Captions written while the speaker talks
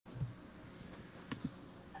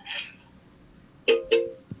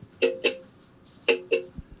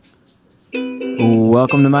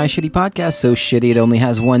Welcome to my shitty podcast, so shitty it only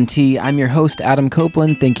has one T. I'm your host, Adam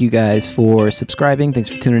Copeland. Thank you guys for subscribing. Thanks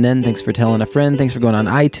for tuning in. Thanks for telling a friend. Thanks for going on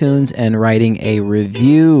iTunes and writing a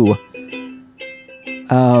review.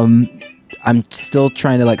 I'm still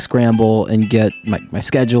trying to scramble and get my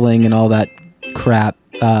scheduling and all that crap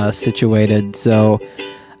situated. So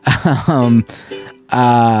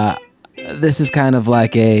this is kind of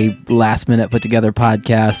like a last minute put together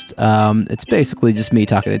podcast. It's basically just me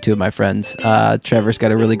talking to two of my friends. Trevor's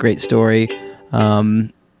got a really great story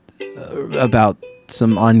about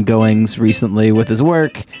some ongoings recently with his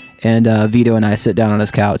work, and Vito and I sit down on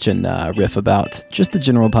his couch and riff about just the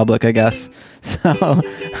general public, I guess. So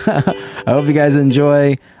I hope you guys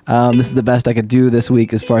enjoy. This is the best I could do this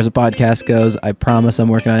week as far as the podcast goes. I promise I'm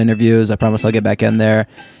working on interviews. I promise I'll get back in there.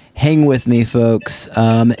 Hang with me, folks,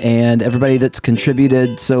 and everybody that's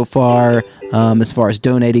contributed so far as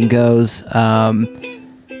donating goes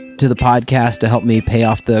to the podcast to help me pay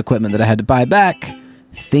off the equipment that I had to buy back.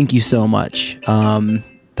 Thank you so much.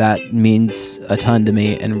 That means a ton to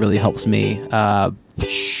me and really helps me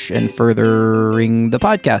in furthering the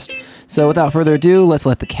podcast. So without further ado, let's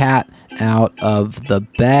let the cat out of the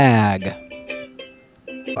bag.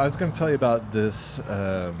 I was going to tell you about this...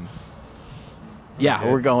 Yeah,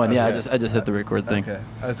 okay. We're going. Okay. Yeah, I just hit the record thing. Okay.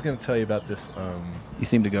 I was going to tell you about this you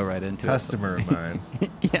seem to go right into customer of mine.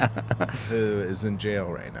 Yeah. Who is in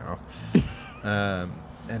jail right now.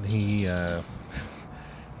 And he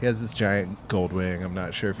has this giant Goldwing. I'm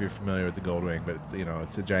not sure if you're familiar with the Goldwing, but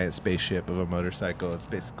it's a giant spaceship of a motorcycle. It's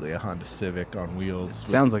basically a Honda Civic on wheels.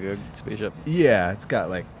 Sounds like a spaceship. Yeah, it's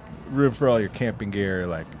got room for all your camping gear,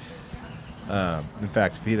 in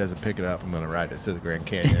fact, if he doesn't pick it up, I'm going to ride it to the Grand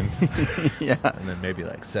Canyon. Yeah. And then maybe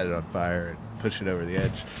set it on fire and push it over the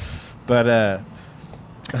edge. But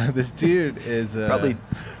this dude is... Probably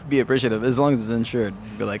be appreciative as long as it's insured.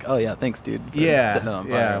 Be like, oh yeah, thanks dude. For setting it on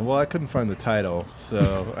fire. Yeah, well I couldn't find the title,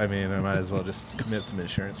 so I might as well just commit some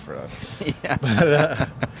insurance fraud. Yeah. But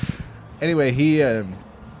anyway, he's a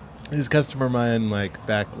customer of mine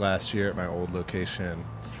back last year at my old location.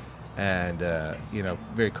 And,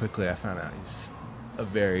 very quickly I found out he's a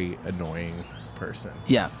very annoying person.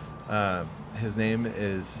 Yeah. His name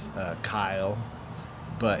is Kyle,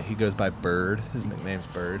 but he goes by Bird. His nickname's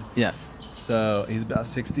Bird. Yeah. So he's about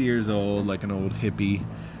 60 years old, like an old hippie.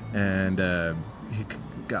 And he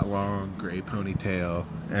got long gray ponytail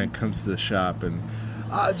and comes to the shop and,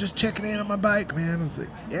 just checking in on my bike, man. I was like,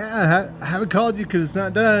 yeah, I haven't called you because it's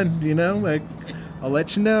not done, I'll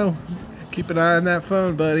let you know. Keep an eye on that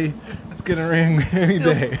phone, buddy. It's going to ring any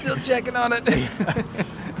day. Still checking on it.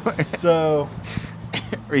 So...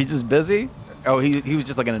 Are you just busy? Oh, he was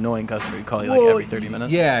just an annoying customer. He'd call you every 30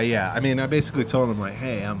 minutes? Yeah. I basically told him,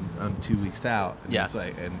 hey, I'm 2 weeks out. And yeah. It's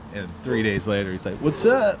and 3 days later, he's like, what's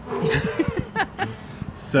up?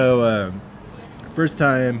 So, first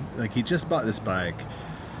time, he just bought this bike.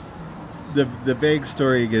 The vague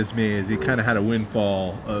story he gives me is he kind of had a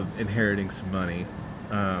windfall of inheriting some money.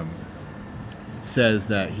 Says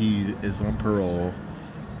that he is on parole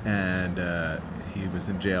and he was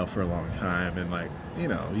in jail for a long time, and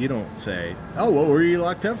you don't say, oh, what were you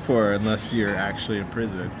locked up for, unless you're actually in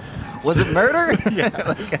prison. Was it murder?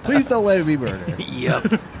 Yeah. Please don't let it be murder.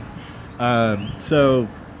 Yep. So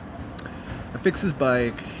I fix his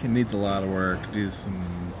bike. He needs a lot of work. Do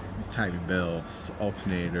some timing belts,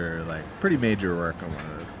 alternator, pretty major work on one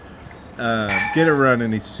of those. Get it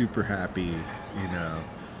running. He's super happy,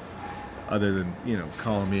 other than,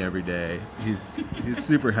 calling me every day. He's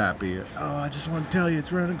super happy. Oh, I just want to tell you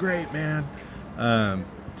it's running great, man.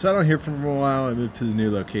 So I don't hear from him for a while. I moved to the new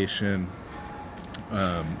location.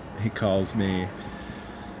 He calls me.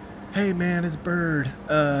 Hey, man, it's Bird.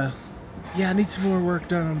 Yeah, I need some more work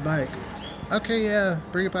done on the bike. Okay, yeah,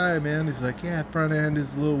 bring it by, man. He's like, yeah, front end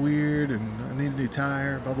is a little weird, and I need a new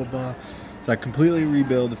tire, blah, blah, blah. So I completely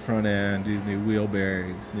rebuild the front end, do new wheel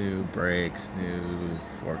bearings, new brakes, new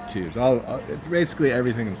fork tubes, all basically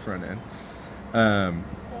everything in the front end.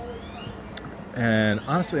 And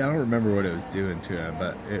honestly, I don't remember what it was doing to him,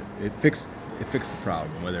 but it fixed the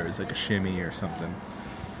problem, whether it was a shimmy or something.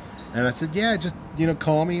 And I said, yeah, just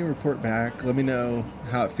call me, report back, let me know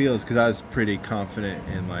how it feels, because I was pretty confident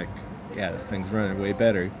in yeah, this thing's running way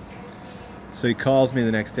better. So he calls me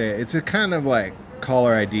the next day. It's a kind of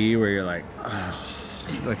caller ID where you're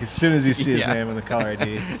as soon as you see his name on the caller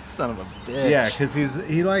ID. Son of a bitch. Yeah, because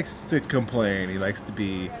he likes to complain. He likes to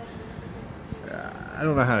be... I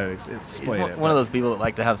don't know how to explain it. He's one of those people that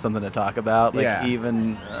like to have something to talk about. Yeah.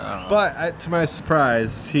 Even... But to my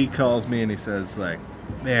surprise, he calls me and he says,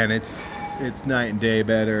 man, it's night and day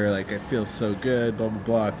better. I feel so good, blah, blah,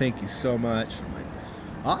 blah. Thank you so much. I'm like,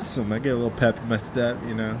 awesome. I get a little pep in my step,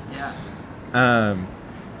 you know. Yeah.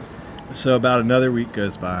 So about another week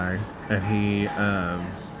goes by, and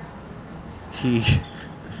he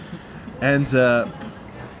ends up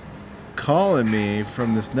calling me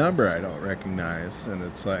from this number I don't recognize, and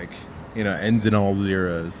it's like, you know, ends in all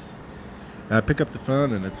zeros. And I pick up the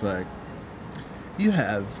phone, and it's like, you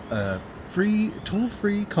have a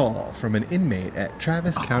toll-free call from an inmate at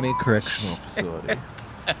Travis County Correctional Facility.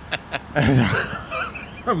 And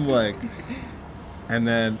I'm like, and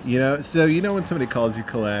then, you know, so you know when somebody calls you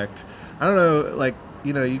collect, I don't know, like,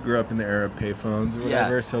 you know, you grew up in the era of payphones or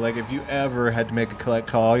whatever, Yeah. so like if you ever had to make a collect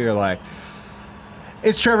call, you're like,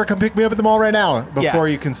 it's Trevor, come pick me up at the mall right now, before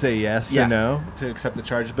you can say yes or no to accept the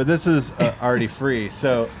charges. But this is already free,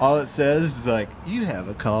 so all it says is like, you have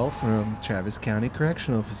a call from Travis County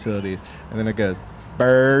Correctional Facilities, and then it goes,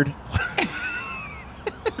 Bird.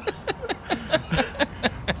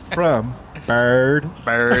 From Bird.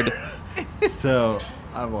 So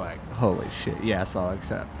I'm like, holy shit, yes, I'll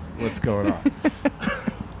accept. What's going on?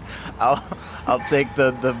 I'll take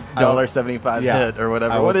the $1.75 hit or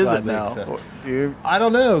whatever. What is it now? Dude. I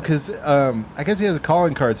don't know, because I guess he has a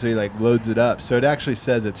calling card, so he like loads it up. So it actually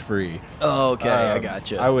says it's free. Oh, okay, I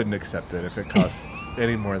gotcha. I wouldn't accept it if it costs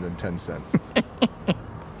any more than 10 cents.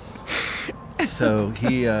 So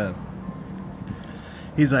he's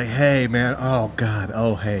like, hey, man, oh, God,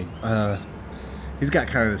 oh, hey. He's got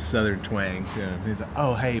kind of this southern twang to him. He's like,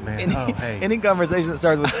 oh, hey, man, hey. Any conversation that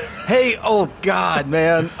starts with, hey, oh, God,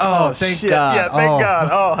 man. Oh, thank shit. God. Yeah, thank God.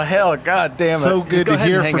 Oh, hell, God damn it. So Just good go to ahead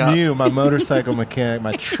hear and hang from up. you, my motorcycle mechanic,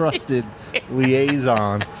 my trusted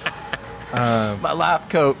liaison. My life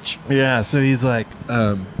coach. Yeah, so he's like,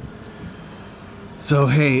 so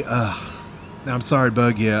hey, I'm sorry to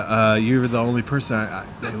bug you. You're the only person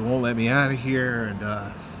they won't let me out of here,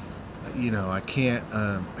 and you know, I can't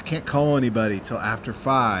call anybody till after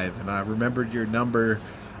 5. And I remembered your number,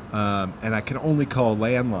 and I can only call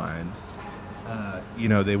landlines. You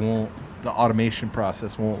know, they won't. The automation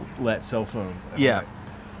process won't let cell phones. And Yeah. I'm like,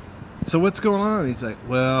 so what's going on? He's like,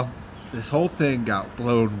 well, this whole thing got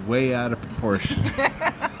blown way out of proportion.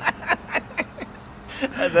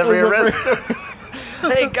 As every arrest story.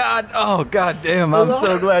 Hey, God. Oh, God damn. I'm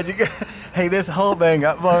so glad you got. Hey, this whole thing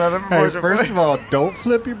got blown out of Hey, proportion. first of all, don't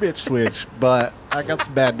flip your bitch switch, but I got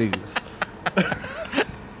some bad news.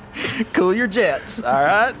 Cool your jets, all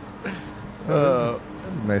right?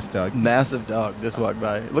 Nice dog. Massive dog just walked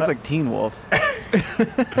by. It looks like Teen Wolf.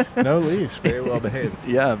 No leash. Very well behaved.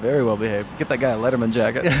 Yeah, very well behaved. Get that guy a Letterman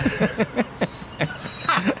jacket.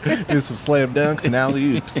 Do some slam dunks and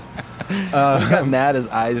alley-oops. He got mad, his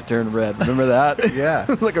eyes turned red. Remember that? Yeah.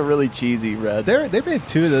 Like a really cheesy red. They made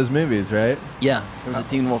 2 of those movies, right? Yeah, there was a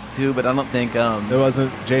Teen Wolf 2, but I don't think There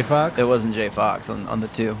wasn't J. Fox? it wasn't Jay Fox on the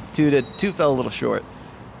 2. 2 fell a little short.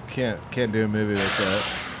 Can't do a movie like that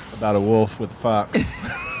about a wolf with a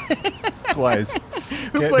fox. Twice.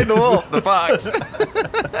 Who played the wolf? The fox.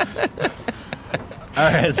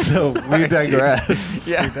 All right, so Sorry, we digress.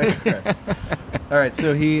 dude. Yeah. We digress. All right,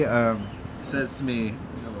 so he says to me,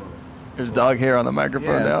 There's dog hair on the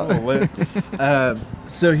microphone yeah, it's a now. little lit.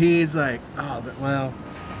 So he's like, well,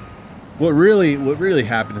 what really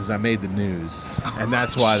happened is I made the news, and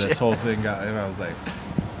that's why this whole thing got. And I was like,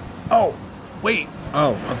 oh, wait.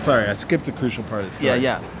 Oh, I'm sorry. I skipped a crucial part of the story.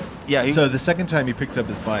 Yeah. So the second time he picked up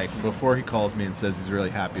his bike, before he calls me and says he's really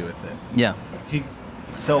happy with it, yeah. he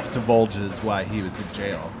self-divulges why he was in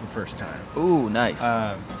jail the first time. Ooh, nice.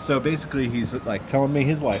 So basically, he's like telling me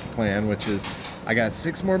his life plan, which is, I got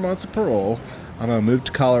 6 more months of parole. I'm gonna move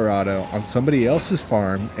to Colorado on somebody else's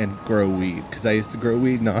farm and grow weed, because I used to grow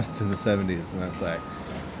weed in Austin in the 70s, and I was like,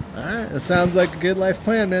 all right, it sounds like a good life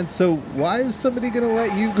plan, man. So why is somebody gonna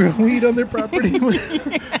let you grow weed on their property?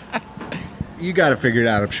 You got to figure it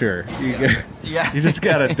out, I'm sure. Yeah. You just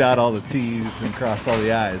got to dot all the T's and cross all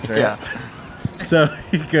the I's, right? Yeah. So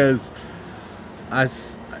he goes, I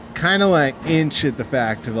kind of like inch at the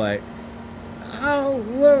fact of like, oh,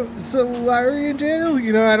 well, so why are you in jail?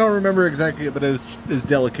 You know, I don't remember exactly, but it was as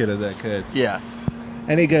delicate as I could. Yeah.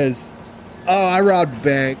 And he goes, oh, I robbed a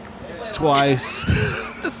bank twice.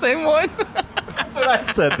 The same one? That's what I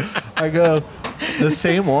said. I go, the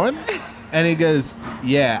same one? And he goes,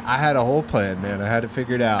 yeah, I had a whole plan, man. I had to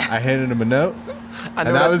figure it out. I handed him a note,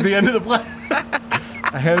 and that was the end of the plan.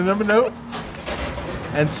 I handed him a note.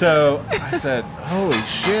 And so I said, holy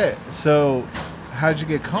shit. So how'd you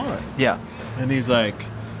get caught? Yeah. And he's like,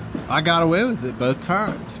 I got away with it both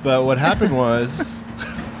times. But what happened was,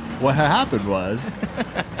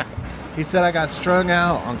 he said I got strung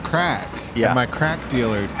out on crack. Yeah. And my crack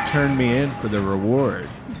dealer turned me in for the reward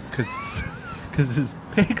because his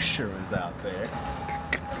picture was out there.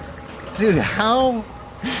 dude, how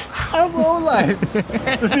low life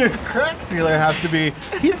does a crack dealer have to be?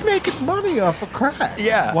 He's making money off of crack.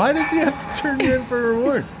 Yeah. Why does he have to turn you in for a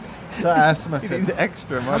reward? So I asked him, I He said, needs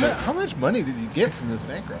extra money. how much money did you get from this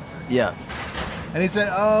bank robbery? Yeah. And he said,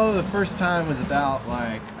 oh, the first time was about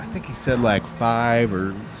like, I think he said like 5,000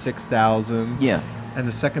 or 6,000. Yeah. And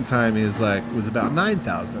the second time he was like, was about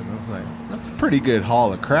 9,000. I was like, that's a pretty good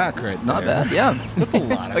haul of crack right there. Not bad. Yeah. That's a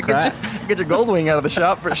lot of crack. Get your gold wing out of the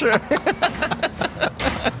shop for sure.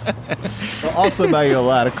 They'll also buy you a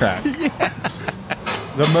lot of crack. Yeah.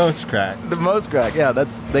 The most crack. The most crack. Yeah,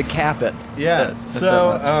 they cap it. Yeah.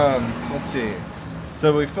 So, let's see.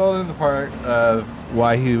 So we filled in the part of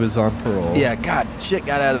why he was on parole. Yeah, God, shit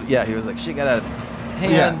got out of. Yeah, he was like, shit got out of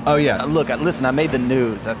hand. Yeah. Oh, yeah. Look, listen, I made the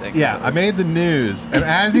news, I think. Yeah, I made the news. And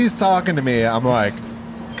as he's talking to me, I'm like,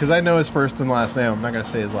 because I know his first and last name. I'm not going to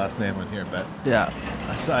say his last name on here, but. Yeah.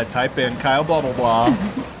 So I type in Kyle blah, blah, blah.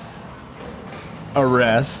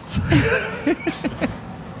 Arrest.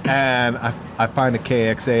 And I find a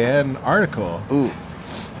KXAN article. Ooh.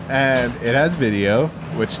 And it has video,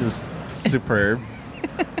 which is superb.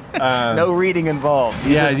 No reading involved.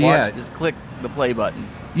 You yeah, just yeah. watch, just click the play button.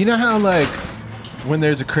 You know how, like, when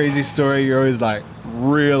there's a crazy story, you're always, like,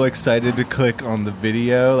 real excited to click on the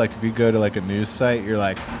video? Like, if you go to, like, a news site, you're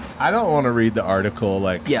like, I don't want to read the article,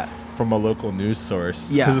 like, Yeah. from a local news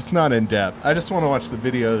source. Yeah. Because it's not in-depth. I just want to watch the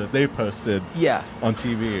video that they posted Yeah. on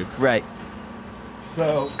TV. Right.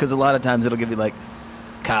 So... Because a lot of times it'll give you, like,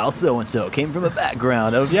 Kyle so-and-so came from a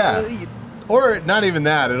background of... Yeah. Or not even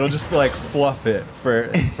that. It'll just be like fluff it for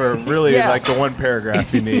really Yeah. like the one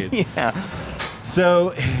paragraph you need. Yeah.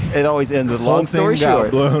 So It always ends with this whole long story thing got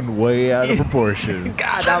short. blown way out of proportion.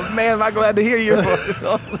 God, man, am I glad to hear your voice.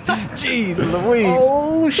 Jeez Louise.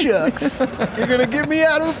 Oh shucks, you're gonna get me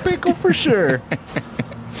out of a pickle for sure.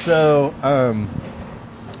 So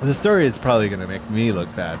the story is probably gonna make me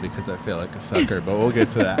look bad because I feel like a sucker, but we'll get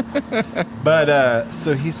to that. But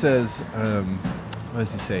so he says, what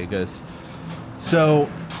does he say? He goes, so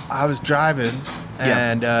I was driving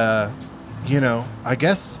and you know, I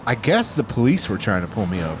guess the police were trying to pull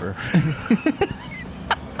me over.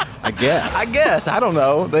 I guess. I don't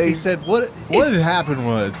know. He said what had happened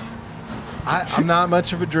was I'm not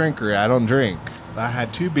much of a drinker. I don't drink. I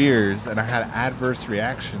had 2 beers and I had an adverse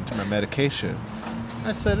reaction to my medication.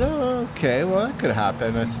 I said, oh, okay, well, that could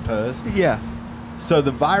happen, I suppose. Yeah. So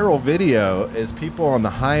the viral video is people on the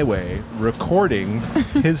highway recording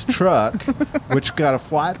his truck, which got a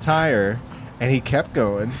flat tire, and he kept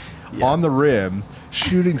going on the rim,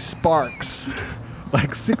 shooting sparks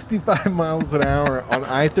like 65 miles an hour on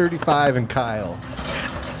I-35 in Kyle.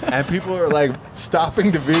 And people are like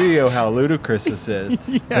stopping to video how ludicrous this is.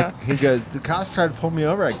 Yeah. Like, he goes, the cops tried to pull me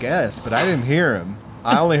over, I guess, but I didn't hear him.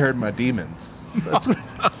 I only heard my demons. That's what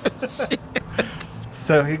Shit.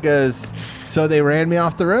 So he goes, so they ran me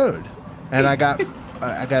off the road, and I got a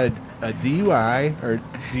DUI or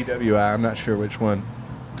DWI, I'm not sure which one,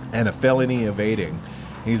 and a felony evading.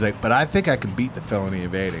 And he's like, but I think I can beat the felony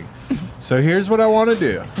evading. So here's what I want to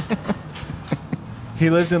do. He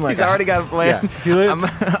lived in like He's already got a plan. Yeah, he lived,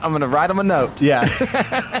 I'm going to write him a note. yeah.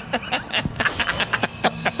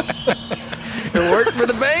 It worked for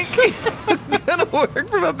the bank. It's going to work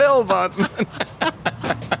for my bail bondsman.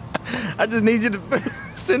 I just need you to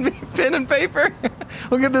send me pen and paper.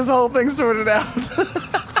 We'll get this whole thing sorted out.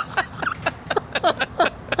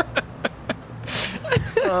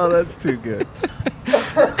 Oh, that's too good.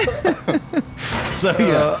 So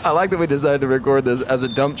yeah, I like that we decided to record this as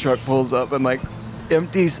a dump truck pulls up and like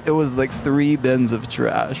empties. It was like 3 bins of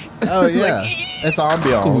trash. oh yeah, Like, it's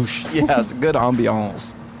ambiance. yeah, it's a good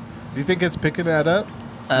ambiance. Do you think it's picking that up?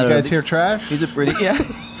 I You don't know. guys hear trash? He's a pretty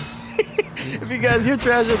If you guys hear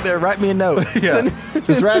trash out there, write me a note. Yeah.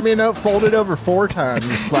 Just write me a note, fold it over 4 times,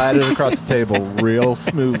 and slide it across the table real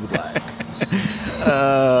smooth like.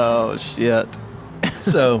 Oh shit!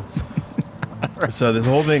 So this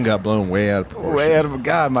whole thing got blown way out of proportion. Way out of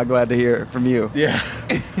God, am I glad to hear it from you? Yeah.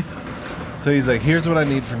 So he's like, here's what I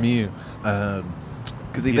need from you.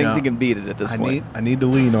 Because he You thinks know, he can beat it at this point. I need to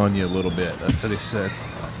lean on you a little bit. That's what he said.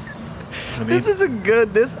 This is a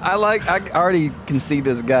good. I already can see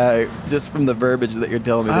this guy just from the verbiage that you're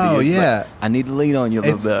telling me. That Oh, he is. yeah. Like, I need to lean on you a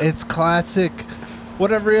little bit. It's classic.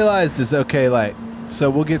 What I've realized is, okay, like, so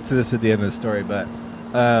we'll get to this at the end of the story, but,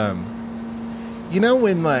 you know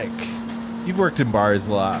when, like, you've worked in bars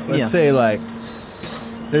a lot. Let's Yeah. say, like,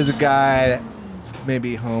 there's a guy that's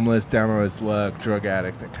maybe homeless, down on his luck, drug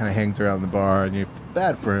addict that kind of hangs around the bar, and you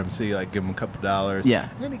bad for him. So you like give him a couple dollars. Yeah.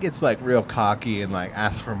 And then he gets like real cocky and like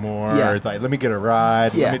asks for more. Yeah. Or it's like, let me get a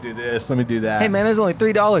ride. Yeah. Let me do this. Let me do that. Hey man, there's only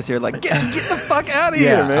 $3 here. Like, get the fuck out of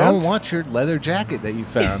Yeah, here, man. I don't want your leather jacket that you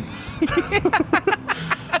found.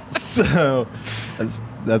 So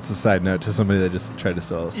that's a side note to somebody that just tried to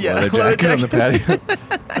sell us a leather jacket on the patio.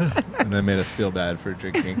 And then made us feel bad for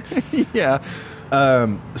drinking. Yeah.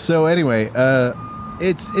 So anyway,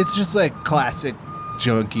 it's just like classic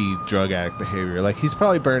junkie drug addict behavior. Like he's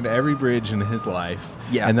probably burned every bridge in his life.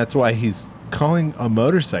 Yeah. And that's why he's calling a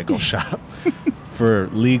motorcycle shop for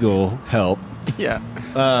legal help. Yeah.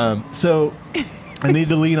 So I need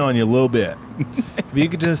to lean on you a little bit. If you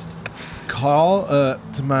could just call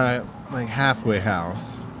to my like halfway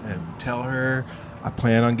house and tell her I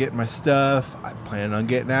plan on getting my stuff. I plan on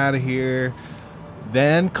getting out of here.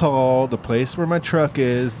 Then call the place where my truck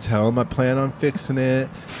is. Tell them I plan on fixing it.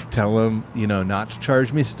 Tell them, not to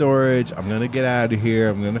charge me storage. I'm going to get out of here.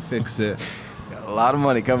 I'm going to fix it. Got a lot of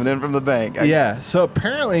money coming in from the bank. Yeah. So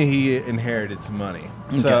apparently he inherited some money.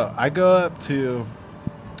 Okay. So I go up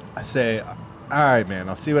I say, all right, man,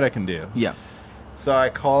 I'll see what I can do. Yeah. So I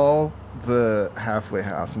call the halfway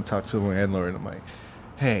house and talk to the landlord. And I'm like,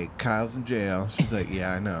 hey, Kyle's in jail. She's like,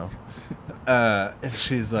 yeah, I know. And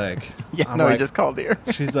she's like, Yeah, no, he just called here.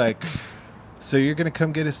 She's like, so you're going to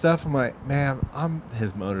come get his stuff? I'm like, ma'am, I'm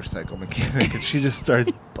his motorcycle mechanic. And she just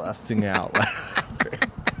starts busting out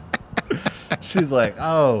laughing. She's like,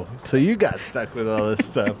 oh, so you got stuck with all this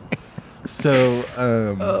stuff. So,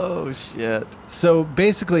 oh shit. So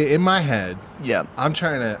basically in my head, Yeah. I'm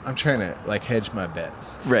trying to like hedge my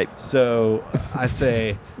bets. Right. So I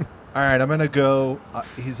say, all right, I'm going to go.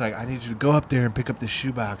 He's like, I need you to go up there and pick up this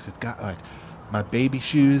shoebox. It's got like my baby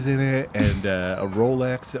shoes in it and a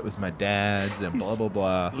Rolex that was my dad's and blah, blah,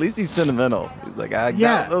 blah. At least he's sentimental. He's like,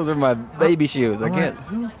 Yeah. those are my baby shoes. I I'm can't. like,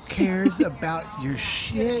 who cares about your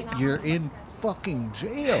shit? You're in fucking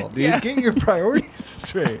jail, dude. Yeah. Get your priorities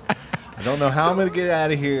straight. I don't know how I'm going to get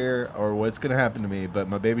out of here or what's going to happen to me, but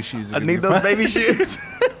my baby shoes are I going to need be those fine. baby shoes.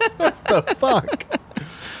 What the fuck?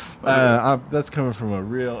 That's coming from a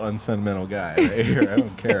real unsentimental guy right here. I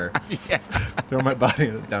don't care. Yeah. Throw my body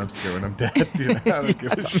in a dumpster when I'm dead. Dude. I don't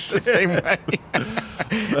give a I'm shit. the same way.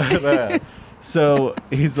 But, so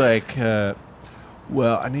he's like,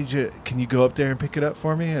 well, I need you. Can you go up there and pick it up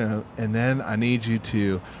for me? And then I need you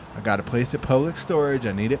to. I got to place it public storage.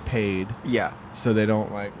 I need it paid. Yeah. So they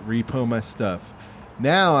don't like repo my stuff.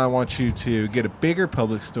 Now I want you to get a bigger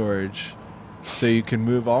public storage. So you can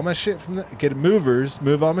move all my shit get movers,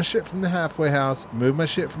 move all my shit from the halfway house, move my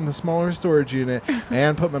shit from the smaller storage unit,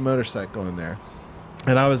 and put my motorcycle in there.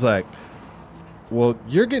 And I was like, well,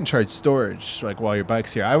 you're getting charged storage like while your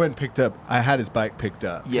bike's here. I went and picked up, I had his bike picked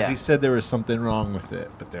up. Yeah. Because he said there was something wrong with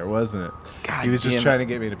it, but there wasn't. God he was just damn trying to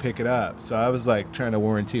get me to pick it up. So I was like trying to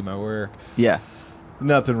warranty my work. Yeah.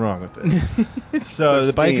 Nothing wrong with it. So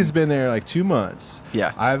the bike has been there like 2 months.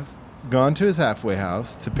 Yeah. I've gone to his halfway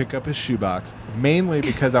house to pick up his shoebox, mainly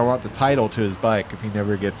because I want the title to his bike if he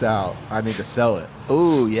never gets out. I need to sell it.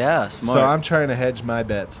 Oh, yeah. Smart. So I'm trying to hedge my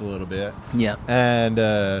bets a little bit. Yeah.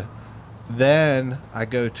 And then I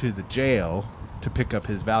go to the jail to pick up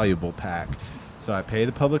his valuable pack. So I pay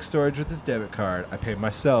the public storage with his debit card. I pay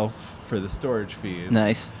myself for the storage fees.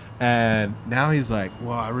 Nice. And now he's like,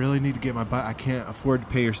 well, I really need to get my bike. I can't afford to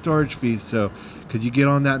pay your storage fees. So could you get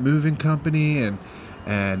on that moving company?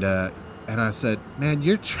 And I said, man,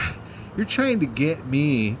 you're trying to get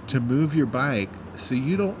me to move your bike so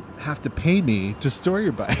you don't have to pay me to store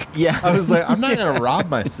your bike. Yeah. I was like, I'm not going to rob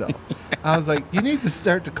myself. I was like, you need to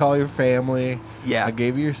start to call your family. Yeah. I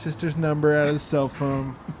gave you your sister's number out of the cell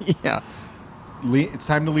phone. Yeah. It's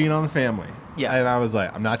time to lean on the family. Yeah. And I was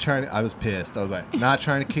like, I was pissed. I was like, not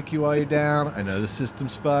trying to kick you while you're down. I know the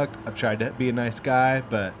system's fucked. I've tried to be a nice guy,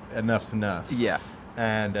 but enough's enough. Yeah.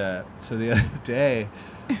 And so the other day,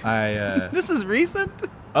 This is recent?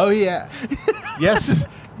 oh yeah. Yes.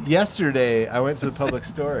 Yesterday, I went to the public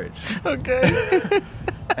storage. Okay.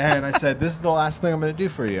 And I said, this is the last thing I'm going to do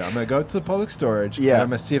for you. I'm going to go to the public storage. Yeah. And I'm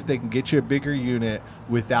going to see if they can get you a bigger unit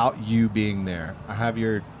without you being there. I have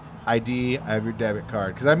your ID. I have your debit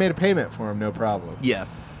card. Because I made a payment for him, no problem. Yeah.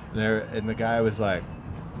 And the guy was like,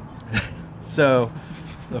 so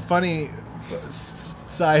the funny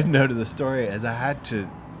side note of the story is I had to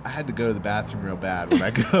go to the bathroom real bad when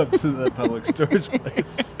I go up to the public storage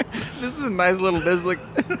place. This is a nice little,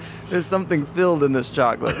 there's something filled in this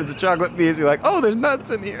chocolate. It's a chocolate piece. You're like, oh, there's nuts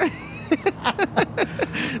in here.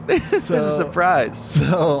 There's a surprise.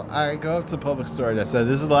 So I go up to public storage. I said,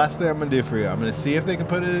 this is the last thing I'm going to do for you. I'm going to see if they can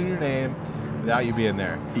put it in your name without you being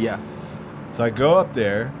there. Yeah. So I go up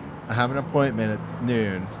there. I have an appointment at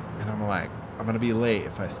noon. And I'm like, I'm going to be late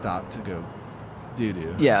if I stop to go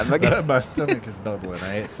doo-doo. Yeah. My stomach is bubbling.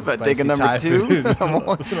 I ate some If I take a spicy number Thai 2,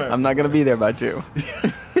 food. I'm not going to be there by 2.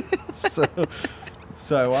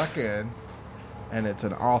 So I walk in, and it's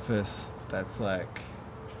an office that's like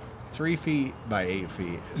 3 feet by 8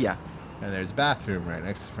 feet. Yeah. And there's a bathroom right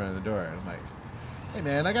next to the front of the door. And I'm like, hey,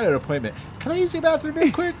 man, I got an appointment. Can I use your bathroom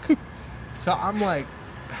real quick? So I'm like,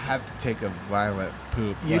 have to take a violent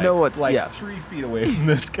poop. You know what's... 3 feet away from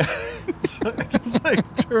this guy. So I just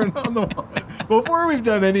like turn on the water before we've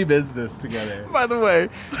done any business together. By the way,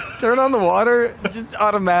 turn on the water, just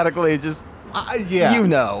automatically just... Yeah. You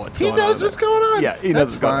know what's going on. He knows what's going on. Yeah, he knows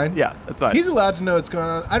what's going on. Fine. Yeah, that's fine. He's allowed to know what's going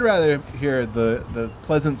on. I'd rather hear the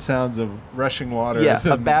pleasant sounds of rushing water. Yeah,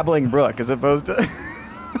 than a babbling brook as opposed to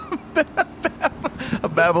a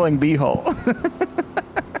babbling beehole.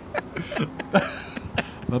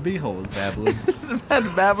 My beehole is babbling. Isn't that a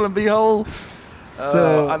babbling beehole?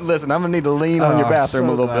 So listen, I'm gonna need to lean on your bathroom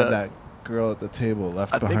a little bit. That girl at the table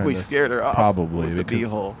left behind I think we us. scared her off. Probably with the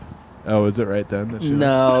beehole. Oh, is it right then? That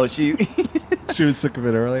No, she. She was sick of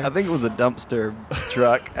it earlier. I think it was a dumpster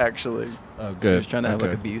truck, actually. Oh, good. She was trying to have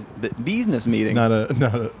like a business meeting. Not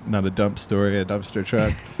a dump story, a dumpster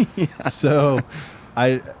truck. Yeah. So,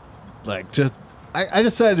 I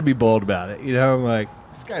decided to be bold about it. You know, I'm like,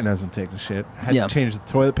 this guy doesn't take the shit. I had to change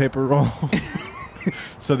the toilet paper roll.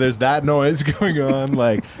 So there's that noise going on.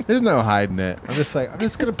 Like, there's no hiding it. I'm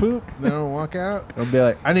just gonna poop. And then I'll walk out. I'll be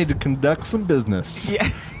like, I need to conduct some business. Yeah.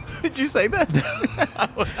 Did you say that?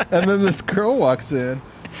 And then this girl walks in,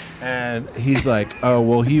 and he's like, oh,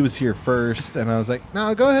 well, he was here first. And I was like,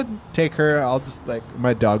 no, go ahead and take her. I'll just, like,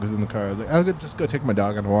 my dog was in the car. I was like, I'll just go take my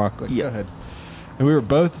dog on a walk. Like, go ahead. And we were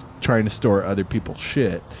both trying to store other people's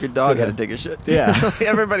shit. Your dog had to take a shit, too. Yeah.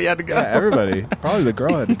 Everybody had to go. Yeah, everybody. Probably the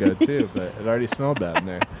girl had to go, too, but it already smelled bad in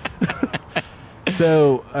there.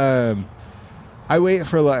 So, I wait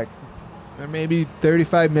for, like, maybe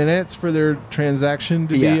 35 minutes for their transaction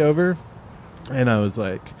to be over. And I was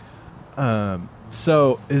like,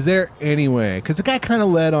 so is there any way, because the guy kind of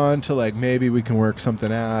led on to like, maybe we can work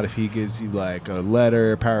something out if he gives you like a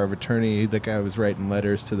letter, power of attorney. The guy was writing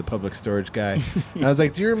letters to the public storage guy. And I was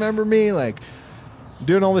like, do you remember me like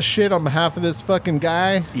doing all this shit on behalf of this fucking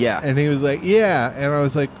guy? Yeah. And he was like, yeah. And I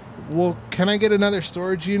was like, well, can I get another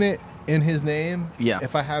storage unit in his name? Yeah.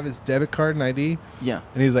 If I have his debit card and ID? Yeah.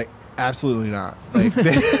 And he was like, absolutely not. Like,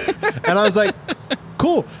 and I was like,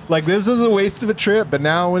 cool. Like, this was a waste of a trip. But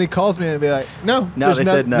now when he calls me, I'd be like, no. No, they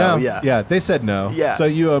said no. Yeah. Yeah, they said no. Yeah. So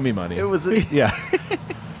you owe me money. It was. Yeah.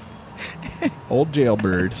 Old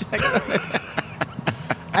jailbird.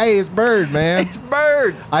 Hey, it's Bird, man. It's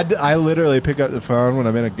Bird. I literally pick up the phone when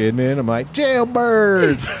I'm in a good mood. I'm like,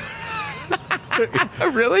 Jailbird.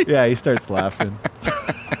 Really? Yeah, he starts laughing.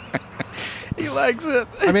 He likes it.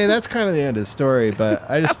 I mean, that's kind of the end of the story, but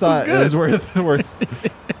I just thought it was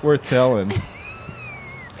worth telling.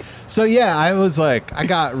 So yeah, I was like, I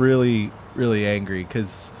got really, really angry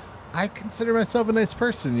because I consider myself a nice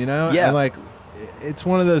person, you know? Yeah. And like, it's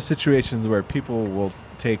one of those situations where people will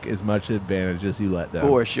take as much advantage as you let them.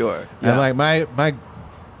 For sure. Yeah. And like my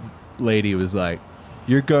lady was like,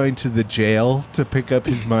 you're going to the jail to pick up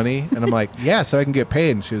his money? And I'm like, yeah, so I can get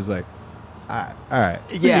paid. And she was like, all right.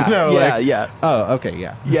 Yeah, you know, yeah, like, yeah. Oh, okay,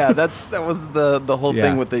 yeah. Yeah, that was the whole Yeah.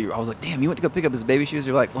 thing with the. I was like, damn, you went to go pick up his baby shoes.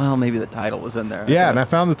 You're like, well, maybe the title was in there. Yeah, and I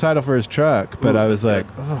found the title for his truck, but Ooh, I was like,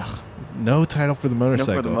 good. ugh, no title for the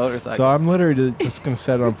motorcycle. No for the motorcycle. So I'm literally just going to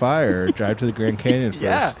set it on fire or drive to the Grand Canyon first.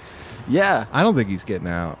 Yeah, yeah. I don't think he's getting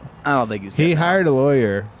out. I don't think he's. He getting out. hired a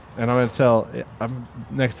lawyer, and I'm going to tell,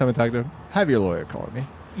 next time I talk to him, have your lawyer call me.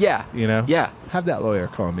 Yeah. You know? Yeah. Have that lawyer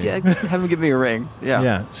call me. Yeah. Have him give me a ring. Yeah.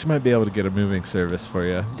 Yeah, she might be able to get a moving service for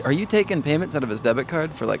you. Are you taking payments out of his debit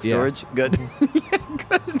card for like storage? Yeah. Good. Yeah,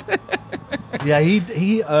 good. Yeah,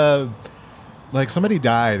 he like somebody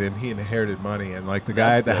died and he inherited money, and like the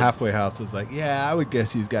guy That's at the good. halfway house was like, yeah, I would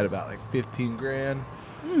guess he's got about like 15 grand.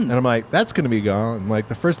 And I'm like, that's going to be gone. Like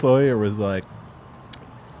the first lawyer was like,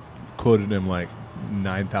 quoted him like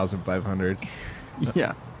 9,500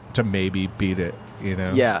 Yeah. to maybe beat it, you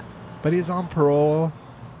know? Yeah. But he's on parole.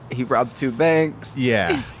 He robbed 2 banks.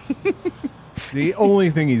 Yeah. The only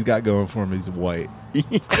thing he's got going for him is white.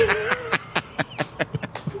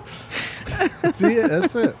 See,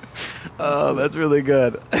 that's it. Oh, that's really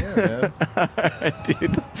good. Yeah, man. All right,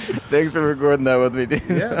 dude. Thanks for recording that with me, dude.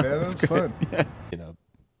 Yeah, man, that's fun. Yeah. You know,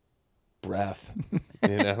 breath.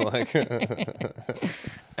 You know, like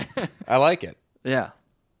I like it. Yeah.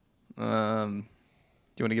 Do you want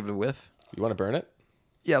to give it a whiff? You want to burn it?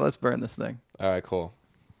 Yeah, let's burn this thing. All right, cool.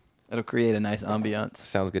 It'll create a nice ambiance.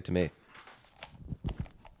 Sounds good to me.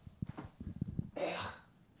 Oh,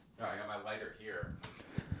 I got my lighter here.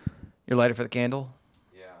 Your lighter for the candle?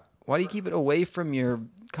 Yeah. Why do you keep it away from your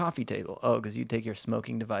coffee table? Oh, because you take your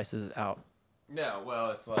smoking devices out. No,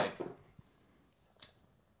 well, it's like,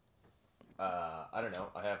 I don't know.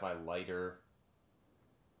 I have my lighter.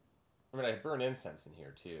 I mean, I burn incense in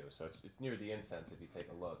here too, so it's near the incense. If you take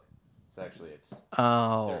a look,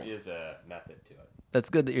 there is a method to it. That's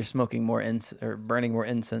good that you're smoking more or burning more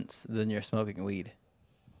incense than you're smoking weed.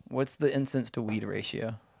 What's the incense to weed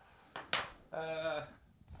ratio?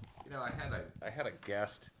 I had a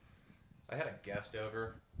guest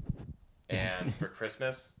over, and for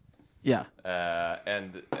Christmas. Yeah.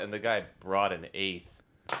 And the guy brought an eighth,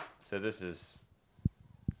 so this is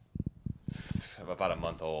about a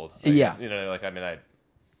month old. Yeah. Guess.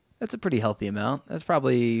 That's a pretty healthy amount. That's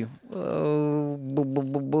probably, I don't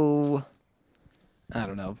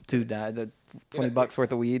know, $20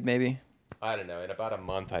 worth of weed, maybe. I don't know. In about a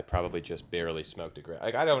month, I probably just barely smoked a gram.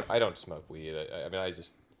 Like I don't smoke weed.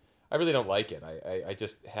 I really don't like it. I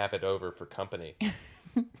just have it over for company.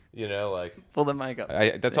 Pull the mic up.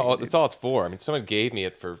 That's all it's for. I mean, someone gave me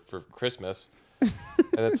it for Christmas, and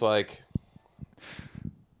it's like,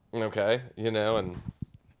 okay, and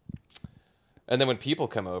then when people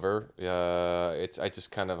come over, I just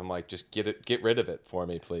kind of I'm like, just get rid of it for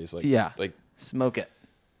me, please. Smoke it.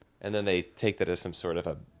 And then they take that as some sort of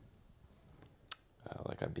a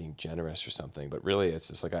like I'm being generous or something, but really it's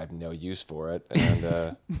just like I have no use for it.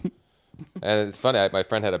 And and it's funny. My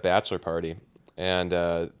friend had a bachelor party, and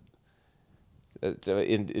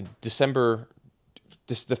in December,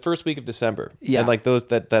 the first week of December, and like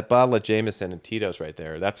that bottle of Jameson and Tito's right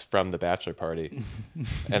there, that's from the bachelor party.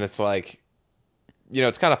 And it's like,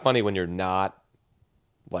 it's kind of funny when you're not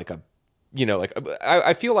like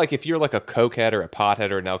I feel like if you're like a cokehead or a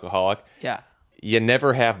pothead or an alcoholic, you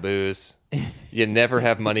never have booze, you never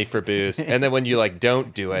have money for booze, and then when you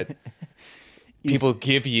don't do it, people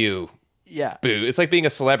give you booze. It's like being a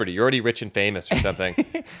celebrity. You're already rich and famous or something,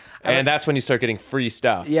 and that's when you start getting free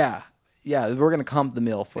stuff. Yeah, we're gonna comp the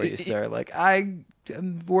mill for you, sir. Like I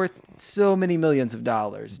am worth so many millions of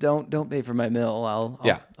dollars. Don't pay for my mill.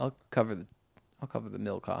 I'll cover the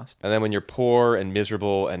mill cost. And then when you're poor and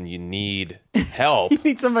miserable and you need help, you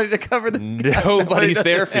need somebody to cover the. Nobody's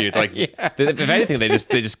there for you. Like if anything, they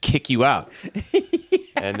just kick you out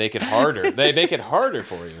and make it harder. They make it harder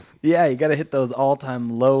for you. Yeah, you got to hit those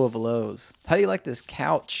all-time low of lows. How do you like this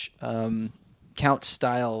couch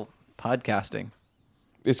style podcasting?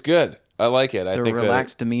 It's good. I like it. It's a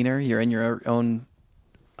relaxed demeanor. You're in your own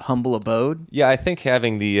humble abode. Yeah, I think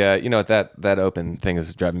having the that open thing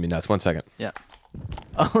is driving me nuts. 1 second. Yeah.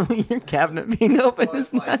 Oh, your cabinet being open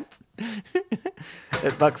is nuts.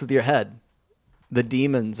 It fucks with your head. The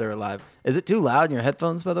demons are alive. Is it too loud in your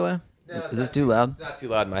headphones, by the way? No, is this too loud? It's not too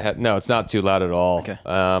loud in my head. No, it's not too loud at all. Okay.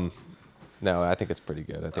 No, I think it's pretty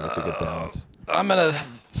good. I think it's a good balance. I'm gonna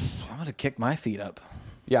kick my feet up.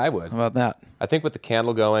 Yeah, I would. How about that? I think with the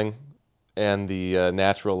candle going and the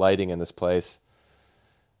natural lighting in this place,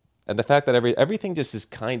 and the fact that everything just is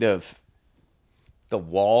kind of, the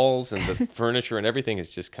walls and the furniture and everything is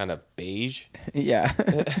just kind of beige. Yeah.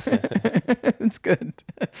 It's good.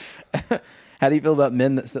 How do you feel about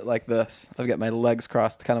men that sit like this? I've got my legs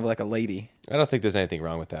crossed kind of like a lady. I don't think there's anything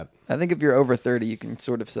wrong with that. I think if you're over 30, you can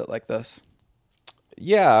sort of sit like this.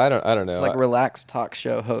 Yeah, I don't know. It's like relaxed talk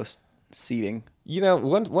show host seating.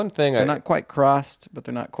 One thing they're not quite crossed, but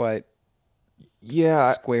they're not quite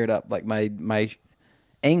squared up. Like my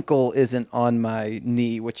ankle isn't on my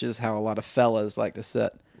knee, which is how a lot of fellas like to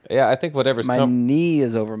sit. Yeah, I think whatever's my knee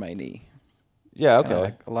is over my knee. Yeah, okay.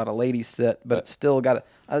 Like a lot of ladies sit, but it's still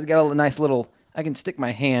I've got a nice little. I can stick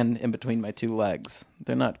my hand in between my two legs.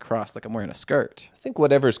 They're not crossed like I'm wearing a skirt. I think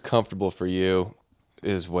whatever's comfortable for you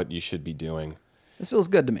is what you should be doing. This feels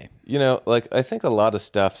good to me. I think a lot of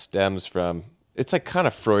stuff stems from, it's like kind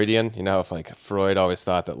of Freudian. If like Freud always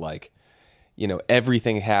thought that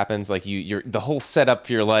everything happens, like you're the whole setup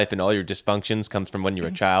for your life and all your dysfunctions comes from when you're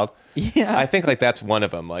a child. Yeah. I think that's one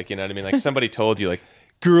of them. What I mean? Like somebody told you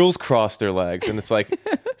girls cross their legs, and it's like,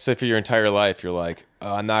 so for your entire life, you're like,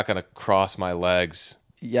 oh, I'm not going to cross my legs.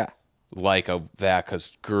 Yeah. Like that,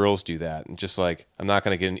 because girls do that. And just like, I'm not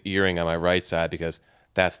going to get an earring on my right side because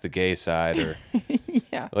that's the gay side, or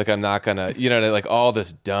yeah. Like I'm not going to, like all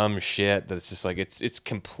this dumb shit that it's just like, it's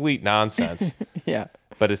complete nonsense. Yeah.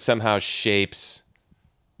 But it somehow shapes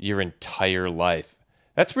your entire life.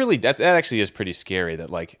 That actually is pretty scary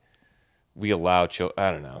that we allow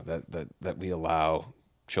I don't know, that we allow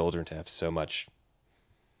children to have so much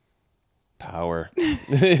power.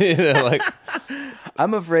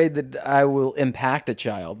 I'm afraid that I will impact a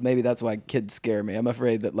child. Maybe that's why kids scare me. I'm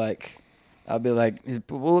afraid that I'll be like,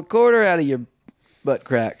 pull a quarter out of your butt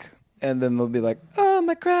crack and then they'll be like, "Oh,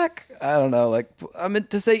 my crack." I don't know. Like I meant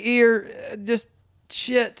to say ear, just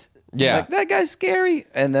shit. Yeah, like that guy's scary,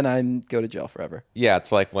 and then I go to jail forever. Yeah,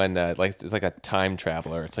 it's like when it's like a time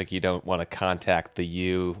traveler. It's like you don't want to contact the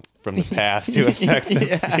you from the past to affect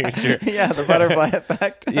the future. Yeah, the butterfly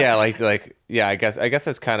effect. Yeah, yeah. I guess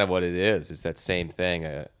that's kind of what it is. It's that same thing.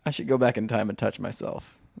 I should go back in time and touch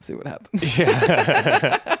myself. See what happens.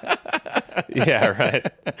 Yeah. Yeah, right.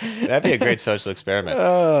 That'd be a great social experiment.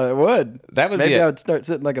 It would. Maybe I would start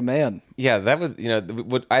sitting like a man. Yeah, that would.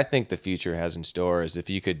 What I think the future has in store is if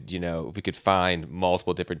you could, if we could find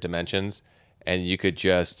multiple different dimensions, and you could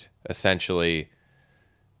just essentially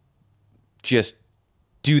just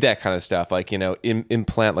do that kind of stuff, like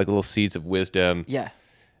implant like little seeds of wisdom. Yeah.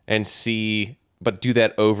 And but do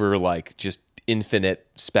that over like just infinite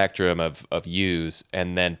spectrum of yous,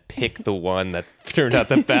 and then pick the one that turned out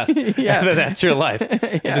the best. Yeah. And then that's your life. Yeah.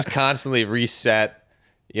 And just constantly reset.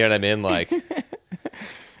 You know what I mean? Like,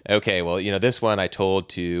 okay, well, this one I told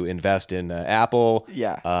to invest in Apple.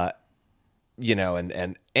 Yeah.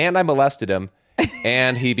 And I molested him,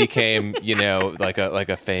 and he became, like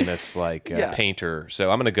a famous painter.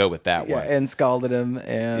 So I'm gonna go with that one. And scalded him,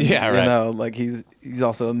 and like he's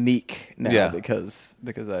also a meek now because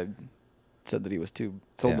I said that he was told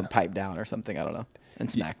to pipe down or something. I don't know, and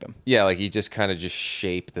smacked him. Yeah, like he just kind of just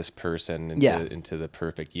shaped this person into the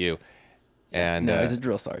perfect you. And no, he's a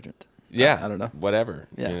drill sergeant. Yeah, I don't know. Whatever.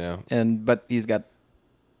 Yeah, but he's got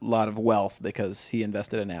a lot of wealth because he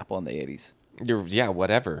invested in Apple in the 80s.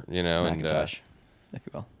 Whatever. Macintosh, if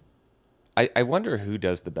you will. I wonder who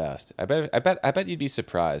does the best. I bet you'd be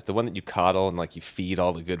surprised. The one that you coddle and like you feed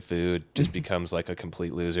all the good food just becomes like a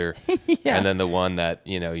complete loser. Yeah. And then the one that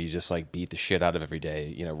you just like beat the shit out of every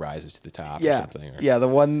day, rises to the top or something. Yeah, the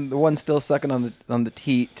one still sucking on the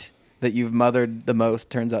teat that you've mothered the most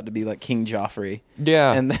turns out to be like King Joffrey.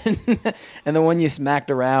 Yeah. And then and the one you smacked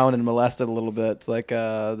around and molested a little bit, it's like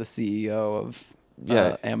the CEO of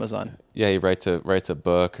Amazon. Yeah, he writes a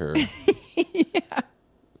book or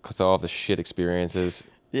because of all of his shit experiences.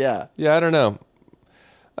 Yeah. Yeah, I don't know.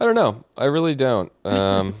 I really don't.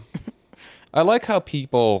 I like how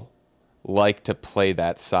people like to play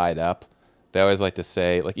that side up. They always like to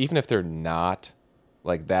say, like, even if they're not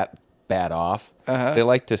like that bad off, they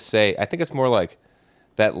like to say, I think it's more like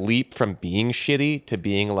that leap from being shitty to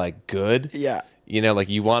being like good. Yeah. Like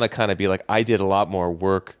you want to kind of be like, I did a lot more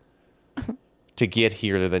work to get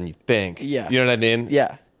here than you think. Yeah. You know what I mean?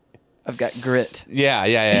 Yeah. I've got grit.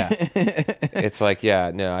 Yeah. It's like,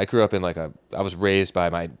 I grew up in I was raised by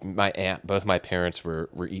my aunt. Both my parents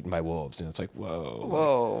were eaten by wolves. And it's like,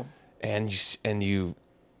 whoa. And you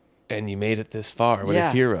made it this far. What a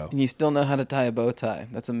hero. And you still know how to tie a bow tie.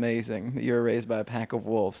 That's amazing. You were raised by a pack of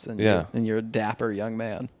wolves and you're a dapper young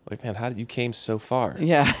man. Like, man, you came so far?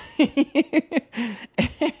 Yeah.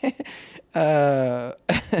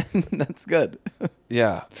 That's good.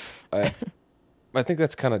 Yeah. I think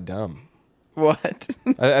that's kind of dumb. What?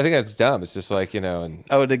 I think that's dumb. It's just like, and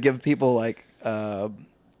to give people like a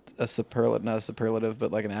superlative, not a superlative,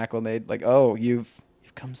 but like an acclimate, like, oh, you've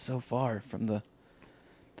come so far from the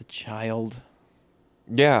child.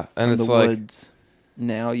 Yeah, and from it's the like woods.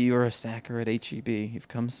 Now you are a sacker at HEB. You've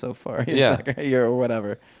come so far. You're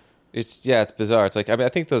whatever. It's bizarre. It's like I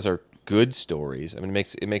think those are good stories. I mean,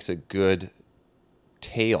 it makes a good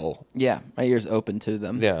tale. Yeah, my ear's open to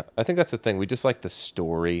them. Yeah, I think that's the thing. We just like the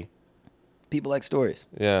story. People like stories.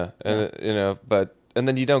 Yeah, and and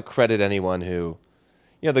then you don't credit anyone who,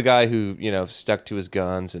 the guy who stuck to his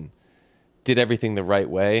guns and did everything the right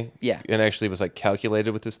way. Yeah, and actually was like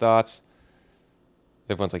calculated with his thoughts.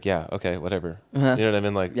 Everyone's like, yeah, okay, whatever. You know what I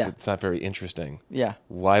mean? Like, it's not very interesting. Yeah.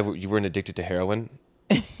 Why you weren't addicted to heroin?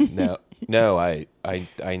 No, I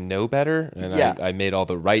know better, and I made all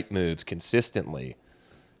the right moves consistently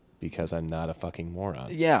because I'm not a fucking moron.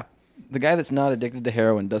 Yeah. The guy that's not addicted to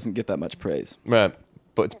heroin doesn't get that much praise. Right.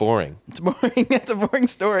 But it's boring. It's boring. It's a boring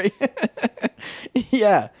story.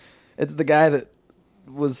 Yeah. It's the guy that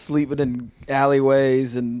was sleeping in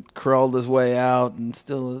alleyways and crawled his way out and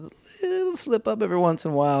still he'll slip up every once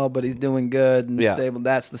in a while, but he's doing good and stable.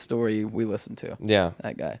 That's the story we listen to. Yeah.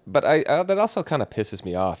 That guy. But that also kind of pisses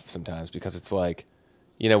me off sometimes because it's like,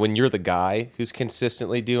 when you're the guy who's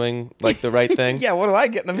consistently doing like the right thing. Yeah, what do I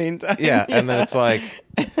get in the meantime? Yeah, and then it's like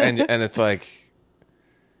and it's like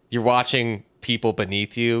you're watching people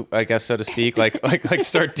beneath you, I guess, so to speak, like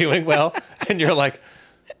start doing well, and you're like,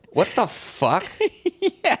 what the fuck?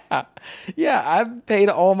 Yeah, I've paid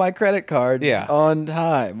all my credit cards on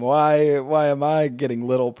time. Why am I getting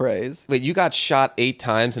little praise? Wait, you got shot 8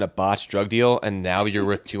 times in a botched drug deal, and now you're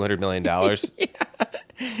worth $200 million?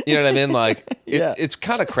 You know what I mean? Like, Yeah. it's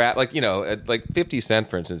kind of crap. Like, like 50 Cent,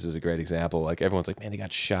 for instance, is a great example. Like, everyone's like, man, he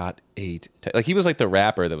got shot 8 times. Like, he was like the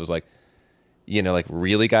rapper that was like, like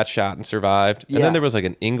really got shot and survived. And then there was like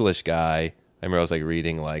an English guy. I remember I was like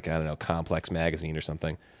reading like, I don't know, Complex magazine or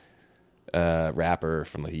something. Rapper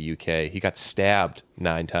from like the UK. He got stabbed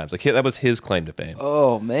 9 times. Like, that was his claim to fame.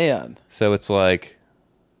 Oh, man. So it's like,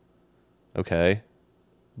 okay.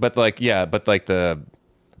 But like the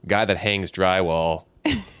guy that hangs drywall,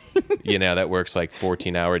 that works like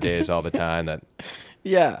 14-hour days all the time, that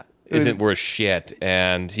isn't worth shit,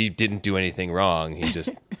 and he didn't do anything wrong. He just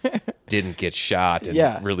didn't get shot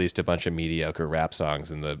and released a bunch of mediocre rap songs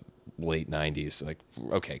in the late 90s. Like,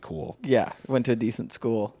 okay, cool. Yeah, went to a decent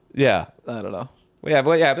school. Yeah. I don't know.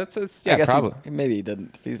 It's I guess probably. maybe he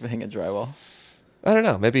didn't. If he's hanging drywall. I don't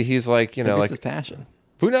know. Maybe he's like, maybe like it's his passion.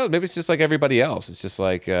 Who knows? Maybe it's just like everybody else. It's just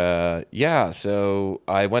like, so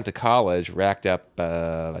I went to college, racked up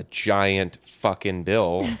a giant fucking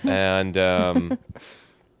bill, and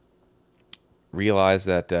realized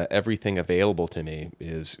that everything available to me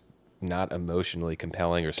is not emotionally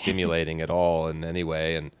compelling or stimulating at all in any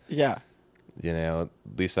way. And, at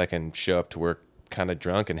least I can show up to work kind of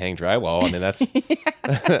drunk and hang drywall. I mean, that's...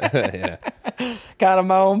 yeah. Kind of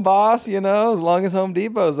my own boss, as long as Home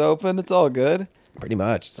Depot's open, it's all good. Pretty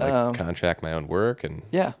much. It's like contract my own work and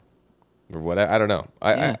or what I don't know.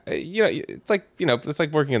 It's like it's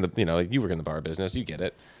like working in the you work in the bar business, you get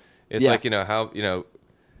it. It's like how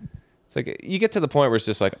it's like you get to the point where it's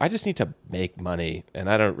just like I just need to make money and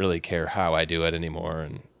I don't really care how I do it anymore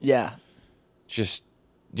and just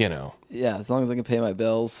as long as I can pay my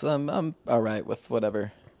bills, I'm all right with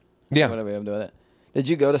whatever I'm doing it. Did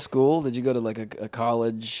you go to school? Did you go to like a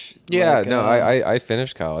college? Yeah, no, I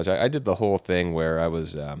finished college. I did the whole thing where I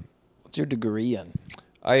was. What's your degree in?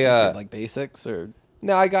 Just like basics or?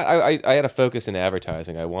 No, I had a focus in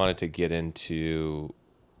advertising. I wanted to get into.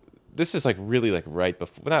 This is like really like right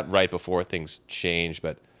before, not right before things changed,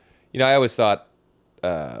 but I always thought,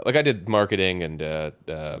 like I did marketing and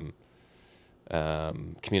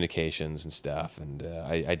communications and stuff, and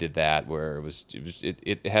I did that where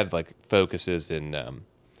it had like focuses in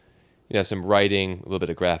some writing, a little bit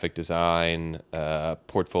of graphic design,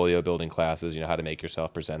 portfolio building classes, how to make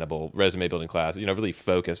yourself presentable, resume building classes, really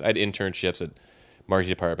focus. I had internships at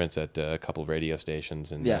marketing departments at a couple of radio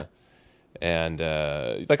stations and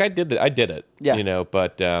like I did it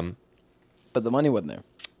but the money wasn't there.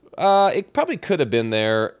 It probably could have been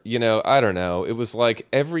there, I don't know. It was like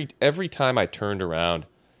every time I turned around,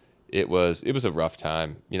 it was a rough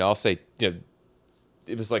time. I'll say,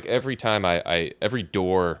 it was like every time every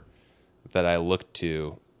door that I looked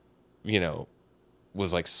to,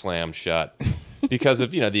 was like slammed shut because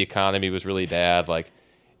of, the economy was really bad. Like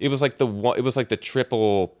it was like the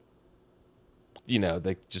triple,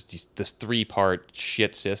 just this 3-part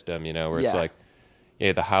shit system, where it's like,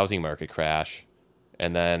 the housing market crash.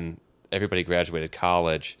 And then everybody graduated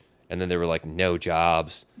college, and then there were like no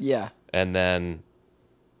jobs. Yeah. And then,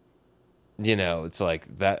 it's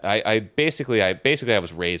like that. I basically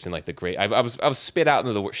was raised in like the great. I was shat out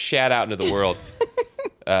into the world,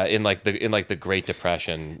 in the Great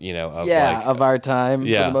Depression. Of our time for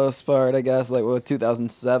the most part, I guess. Like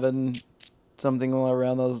 2007, something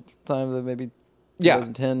around those times, maybe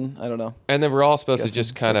 2010. I don't know. And then we're all supposed to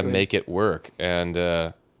just kind of make it work,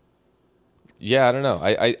 and. Yeah, I don't know.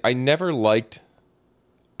 I never really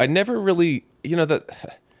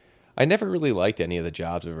liked any of the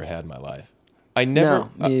jobs I've ever had in my life.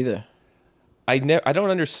 No, me either. I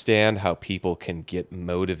don't understand how people can get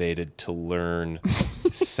motivated to learn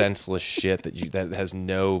senseless shit that has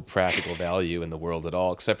no practical value in the world at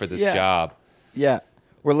all, except for this job. Yeah,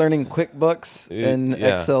 we're learning QuickBooks and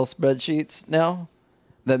Excel spreadsheets now.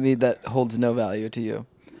 That holds no value to you.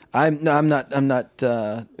 I'm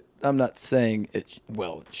not saying it.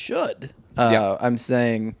 Well, it should. I'm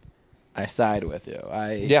saying I side with you.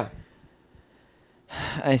 I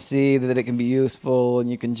see that it can be useful,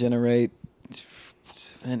 and you can generate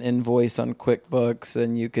an invoice on QuickBooks,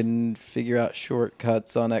 and you can figure out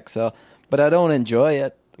shortcuts on Excel. But I don't enjoy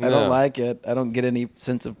it. I don't like it. I don't get any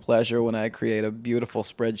sense of pleasure when I create a beautiful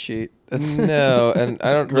spreadsheet. No, and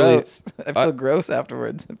I don't gross. I feel gross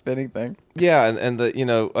afterwards, if anything. Yeah, and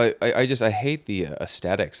the I hate the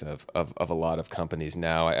aesthetics of a lot of companies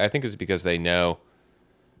now. I think it's because they know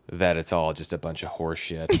that it's all just a bunch of horse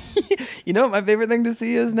shit. You know what my favorite thing to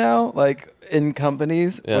see is now? Like in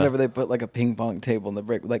companies, whenever they put like a ping pong table in the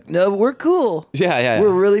break, like, no, we're cool. Yeah. We're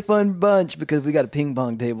a really fun bunch because we got a ping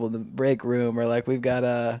pong table in the break room, or like we've got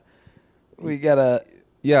a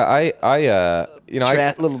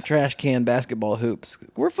little trash can basketball hoops.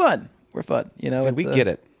 We're fun. We're fun. You know, we get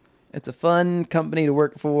it. It's a fun company to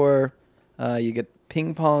work for. You get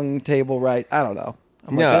ping pong table right. I don't know.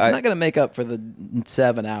 I'm like, that's not going to make up for the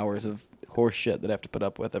 7 hours of horse shit that I have to put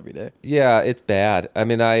up with every day. Yeah, it's bad. I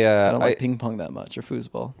mean, I don't like ping pong that much or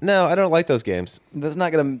foosball. No, I don't like those games. That's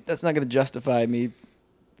not gonna justify me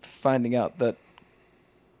finding out that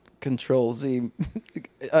Control Z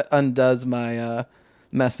undoes my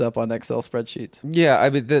mess up on Excel spreadsheets. Yeah, I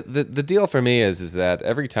mean the deal for me is that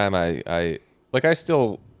every time I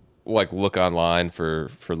still like look online for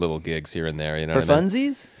little gigs here and there, you know, for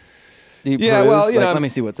funsies. Yeah, well, let me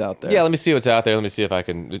see what's out there. Yeah, let me see what's out there. Let me see if I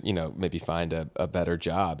can, maybe find a better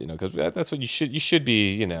job, because that's what you should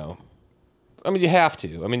be, I mean, you have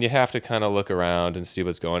to. I mean, you have to kind of look around and see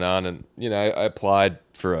what's going on. And, I applied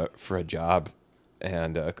for a job,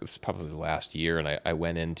 and it's probably the last year, and I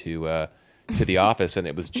went into to the office, and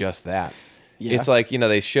it was just that. Yeah. It's like,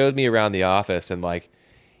 they showed me around the office, and like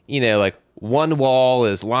one wall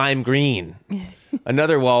is lime green,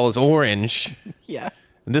 another wall is orange. Yeah.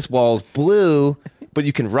 And this wall's blue, but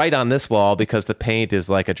you can write on this wall because the paint is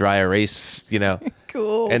like a dry erase,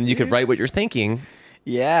 Cool. And you can write what you're thinking.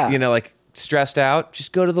 Yeah. Like stressed out,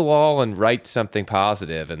 just go to the wall and write something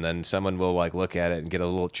positive, and then someone will like look at it and get a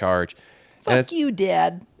little charge. Fuck you,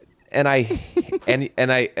 Dad. And and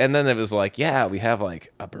then it was like, yeah, we have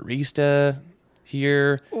like a barista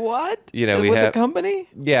here. What? We with have the company?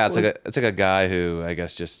 Yeah, it's like a guy who I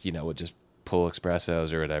guess just would just pull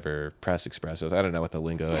espressos or whatever, press espressos. I don't know what the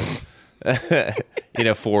lingo is,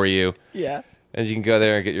 for you. Yeah. And you can go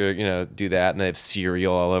there and get your, do that. And they have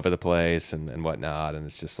cereal all over the place and whatnot. And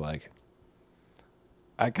it's just like,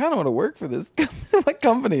 I kind of want to work for this. What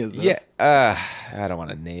company is this? Yeah. I don't want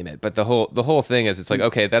to name it, but the whole thing is, it's like,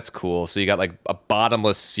 okay, that's cool. So you got like a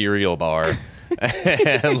bottomless cereal bar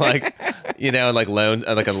and like, and like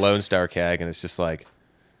a Lone Star keg. And it's just like,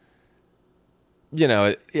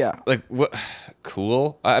 yeah, like what?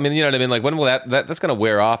 Cool. I mean, you know what I mean. Like, when will that's gonna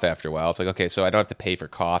wear off after a while? It's like, okay, so I don't have to pay for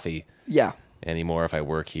coffee, anymore if I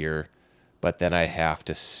work here, but then I have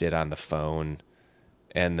to sit on the phone,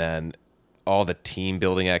 and then all the team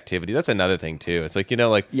building activity. That's another thing too. It's like,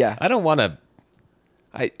 I don't want to.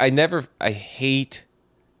 I hate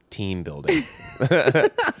team building.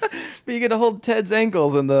 But you get to hold Ted's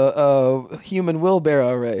ankles in the human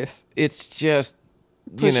wheelbarrow race. It's just.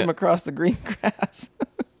 Push him across the green grass.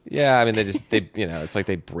 Yeah, I mean, it's like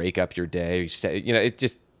they break up your day. It's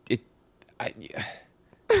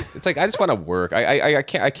like, I just want to work. I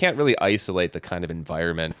can't really isolate the kind of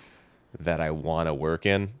environment that I want to work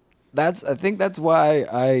in. I think that's why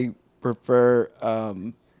I prefer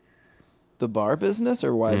the bar business,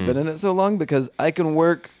 or why I've been in it so long, because I can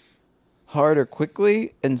work hard or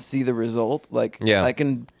quickly and see the result. Like, I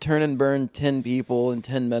can turn and burn 10 people in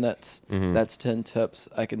 10 minutes. Mm-hmm. That's 10 tips.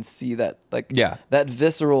 I can see that, that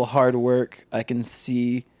visceral hard work. I can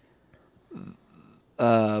see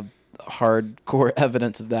hardcore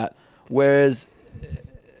evidence of that. Whereas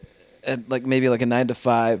maybe like a 9 to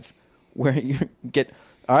 5 where you get,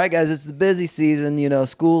 all right, guys, it's the busy season,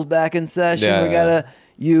 school's back in session.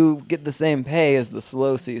 You get the same pay as the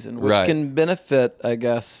slow season, which can benefit, I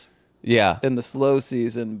guess, in the slow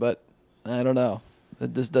season, but I don't know.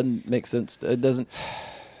 It just doesn't make sense. It doesn't.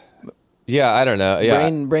 Yeah, I don't know. Yeah,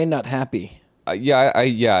 brain not happy.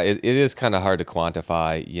 It is kind of hard to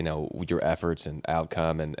quantify, your efforts and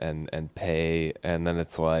outcome and pay, and then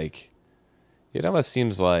it's like, it almost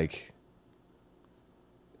seems like,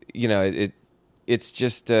 it's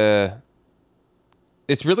just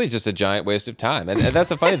it's really just a giant waste of time, and that's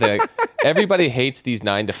the funny thing. Like, everybody hates these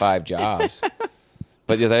 9 to 5 jobs.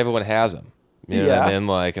 But everyone has them, you know what I mean?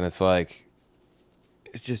 Like, and it's like,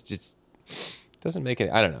 it doesn't make any.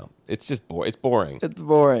 I don't know. It's just It's boring. It's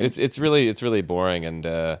boring. It's really boring, and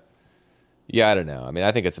I don't know. I mean,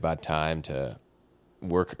 I think it's about time to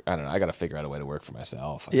work. I don't know. I got to figure out a way to work for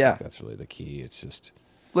myself. I think that's really the key. It's just,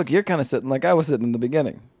 look, you're kind of sitting like I was sitting in the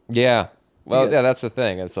beginning. Yeah. Well, that's the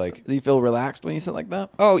thing. It's like, do you feel relaxed when you sit like that?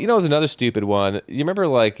 Oh, it was another stupid one. You remember,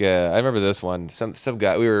 like, I remember this one. Some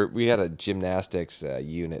guy, we had a gymnastics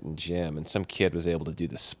unit in gym, and some kid was able to do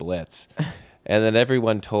the splits, and then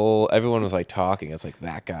everyone was like talking. It's like,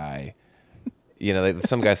 that guy,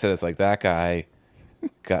 some guy said, it's like, that guy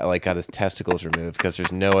got his testicles removed because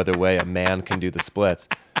there's no other way a man can do the splits.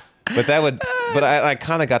 But I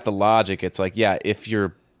kind of got the logic. It's like, yeah, if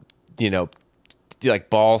you're,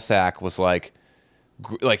 like ball sack was like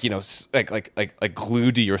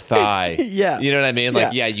glued to your thigh. Yeah. You know what I mean?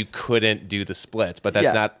 Like, you couldn't do the splits, but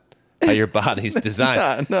that's not how your body's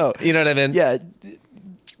designed. No. You know what I mean? Yeah.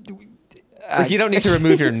 Like, you don't need to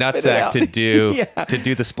remove your nutsack to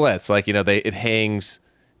do the splits. Like, it hangs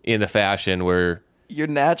in a fashion where your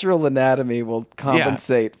natural anatomy will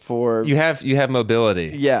compensate for you have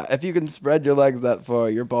mobility. Yeah, if you can spread your legs that far,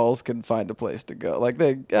 your balls can find a place to go. Like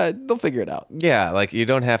they'll figure it out. Yeah, like you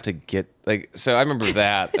don't have to get like. So I remember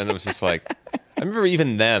that, and it was just like, I remember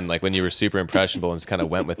even then, like when you were super impressionable and just kind of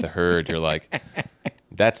went with the herd. You're like,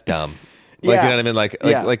 that's dumb. Like you know what I mean?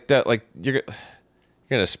 Like you're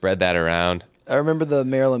gonna spread that around. I remember the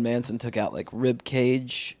Marilyn Manson took out like rib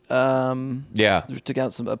cage. Took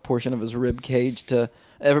out a portion of his rib cage to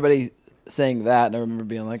everybody saying that, and I remember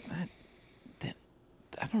being like,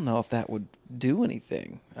 I don't know if that would do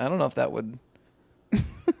anything. I don't know if that would.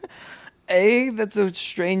 A, that's a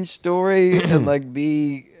strange story, and like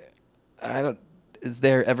B, Is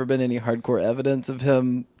there ever been any hardcore evidence of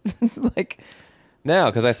him like? No,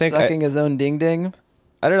 because I think sucking his own ding ding.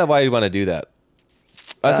 I don't know why you'd want to do that.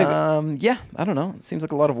 I think, yeah, I don't know. It seems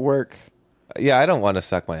like a lot of work. Yeah, I don't want to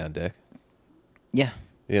suck my own dick. Yeah.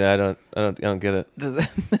 You know, I don't get it. I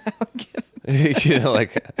don't get it. You know,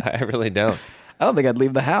 like I really don't. I don't think I'd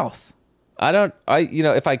leave the house.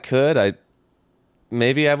 If I could,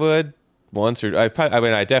 maybe I would once or I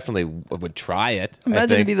definitely would try it.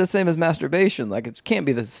 Imagine it'd be the same as masturbation. Like it can't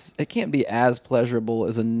be as pleasurable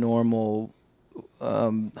as a normal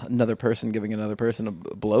another person giving another person a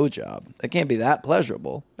blowjob. It can't be that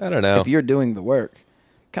pleasurable. I don't know. If you're doing the work,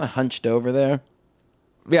 kind of hunched over there.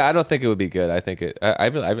 Yeah, I don't think it would be good. I think I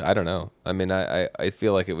don't know. I mean, I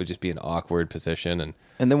feel like it would just be an awkward position,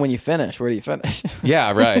 and then when you finish, where do you finish?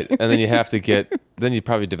 Yeah, right. And then you have to then you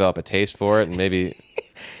probably develop a taste for it, and maybe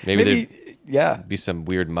there'd be some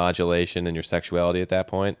weird modulation in your sexuality at that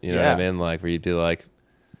point. You know what I mean? Like where you'd be like,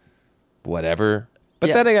 whatever.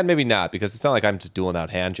 But then again, maybe not, because it's not like I'm just dueling out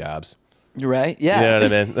hand jobs. Right? Yeah. You know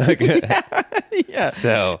what I mean? Like, yeah.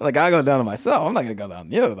 So like I go down to myself. I'm not gonna go down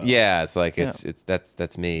to you though. Yeah, it's like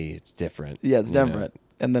that's me. It's different. Yeah, it's different.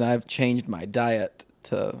 And then I've changed my diet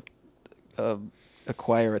to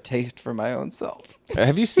acquire a taste for my own self.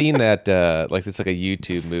 Have you seen that? Like it's like a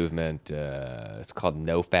YouTube movement. It's called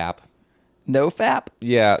NoFap. NoFap?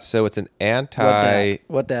 Yeah, so it's an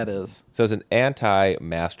what that is. So it's an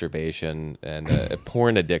anti-masturbation and a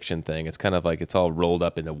porn addiction thing. It's kind of like it's all rolled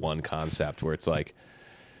up into one concept where it's like,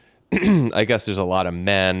 I guess there's a lot of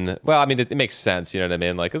men. Well, I mean, it makes sense, you know what I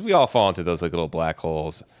mean? Like, 'cause we all fall into those like little black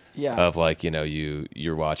holes of like, you know,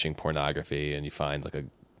 you're watching pornography and you find like I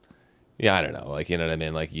don't know, like, you know what I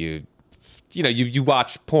mean? Like you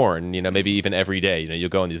watch porn, you know, maybe even every day, you know, you'll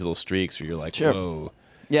go on these little streaks where you're like, whoa.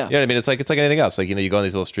 Yeah. You know what I mean? It's like anything else. Like, you know, you go on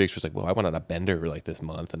these little streaks where it's like, well, I went on a bender like this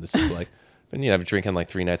month, and it's just like, but you know, I've been drinking like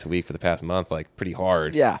 3 nights a week for the past month, like pretty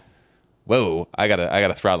hard. Yeah. Whoa, I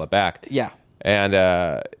gotta throttle it back. Yeah. And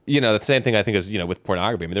you know, the same thing I think is, you know, with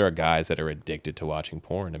pornography. I mean, there are guys that are addicted to watching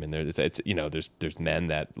porn. I mean, there's men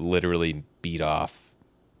that literally beat off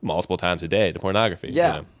multiple times a day to pornography. Yeah.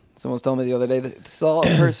 You know? Someone was telling me the other day that they saw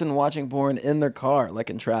a person watching porn in their car,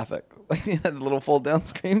 like in traffic, like the little fold down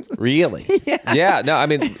screens. Really? Yeah. Yeah. No, I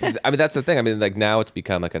mean that's the thing. I mean, like now it's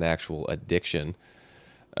become like an actual addiction.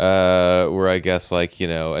 Where I guess like, you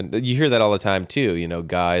know, and you hear that all the time too, you know,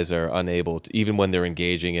 guys are unable to, even when they're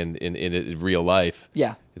engaging in real life.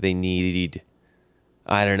 Yeah. They need,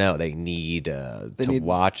 I don't know, they need to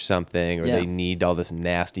watch something, or they need all this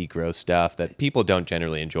nasty, gross stuff that people don't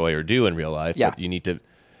generally enjoy or do in real life. Yeah. But you need to,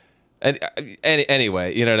 and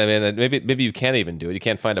anyway, you know what I mean? And maybe you can't even do it. You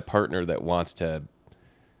can't find a partner that wants to,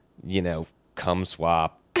 you know, cum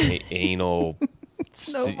swap, anal,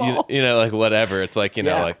 you know, like whatever. It's like, you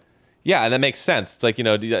know, like, yeah, and that makes sense. It's like, you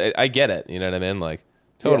know, I get it. You know what I mean? Like,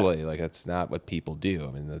 totally. Like, that's not what people do.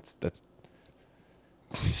 I mean, that's.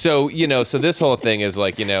 So, you know, so this whole thing is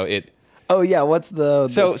like, you know, it. Oh yeah, what's the?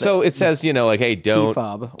 So it says, you know, like, hey, don't.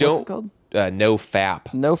 What's it called? NoFap.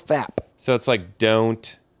 NoFap. So it's like,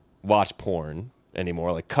 don't watch porn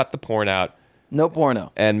anymore. Like, cut the porn out. No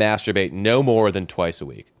porno. And masturbate no more than twice a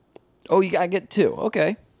week. Oh, you gotta get 2.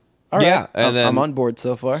 Okay. All right. Yeah, and then, I'm on board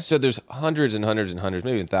so far. So there's hundreds and hundreds and hundreds,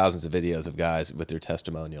 maybe even thousands of videos of guys with their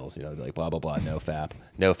testimonials. You know, like blah blah blah,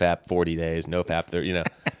 NoFap 40 days, NoFap 30. You know,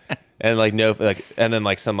 and like and then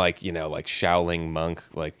like some like, you know, like Shaolin monk,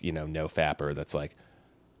 like, you know, NoFapper that's like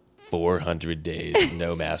 400 days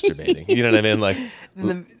no masturbating. You know what I mean? Like,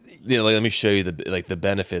 you know, like, let me show you the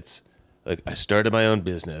benefits. Like, I started my own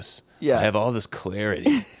business. Yeah. I have all this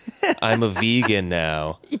clarity. I'm a vegan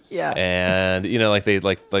now. Yeah. And, you know, like they go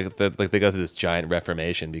through this giant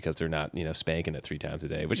reformation because they're not, you know, spanking it 3 times a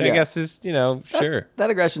day, which I guess is, you know, sure.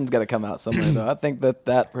 That aggression's got to come out somewhere, though. I think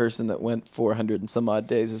that person that went 400 and some odd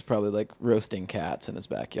days is probably like roasting cats in his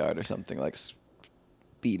backyard or something, like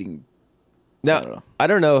beating Now, I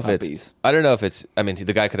don't know if it's. I mean,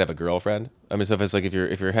 the guy could have a girlfriend. I mean, so if it's like if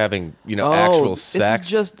you're having actual sex, this is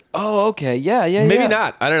just. Oh, okay, yeah. Maybe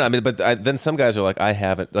not. I don't know. I mean, but then some guys are like, I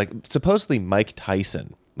haven't. Like supposedly Mike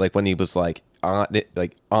Tyson, like when he was like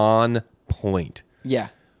on point. Yeah.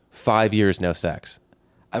 5 years no sex.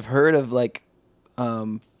 I've heard of like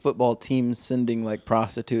football teams sending like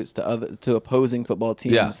prostitutes to opposing football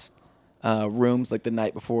teams' rooms like the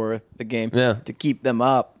night before the game to keep them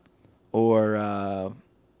up, or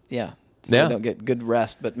so they don't get good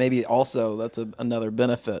rest. But maybe also that's another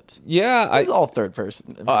benefit. Yeah, this is all third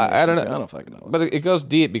person. I don't know. I don't fucking know. But it goes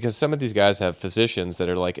deep because some of these guys have physicians that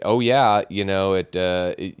are like, oh yeah, like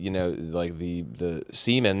the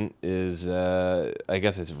semen is, I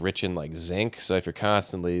guess it's rich in like zinc. So if you're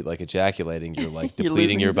constantly like ejaculating, you're like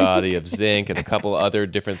depleting your body of zinc and a couple other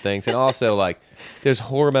different things. And also like there's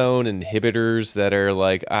hormone inhibitors that are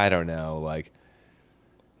like, I don't know, like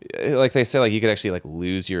they say like you could actually like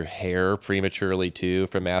lose your hair prematurely too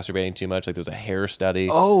from masturbating too much. Like there's a hair study.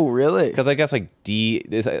 Oh, really? Because I guess like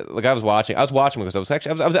I was watching because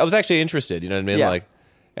I was actually interested. You know what I mean? Yeah. Like,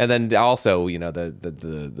 and then also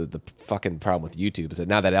the fucking problem with YouTube is that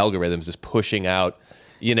now that algorithm is just pushing out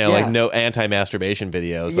like no anti-masturbation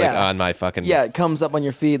videos like on my fucking it comes up on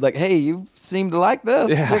your feed like, hey, you seem to like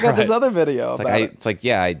this. Check out this other video. It's like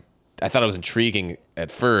I thought it was intriguing at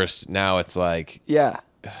first. Now it's like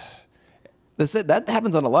that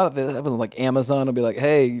happens on a lot of things. That happens on like Amazon will be like,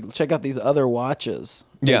 hey, check out these other watches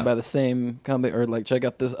made by the same company, or like check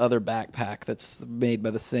out this other backpack that's made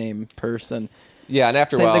by the same person. Yeah, and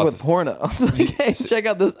after same a while, thing with porno. It's like, hey, check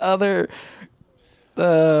out this other I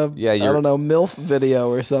don't know, MILF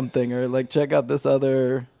video or something, or like check out this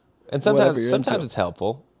other. And sometimes it's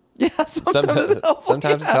helpful. Yeah, sometimes it's helpful.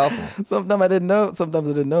 Sometimes it's helpful. Sometimes I didn't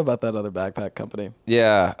know about that other backpack company.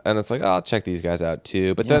 Yeah, and it's like, oh, I'll check these guys out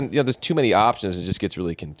too. But then there's too many options. It just gets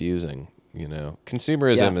really confusing.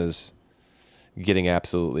 Consumerism is getting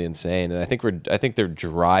absolutely insane, and I think they're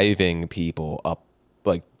driving people up,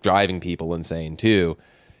 like driving people insane too.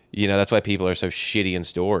 That's why people are so shitty in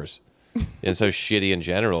stores. And so shitty in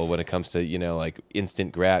general when it comes to like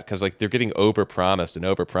instant grat, because like they're getting overpromised and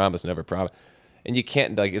overpromised, and you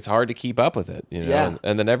can't, like, it's hard to keep up with it,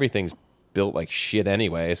 and then everything's built like shit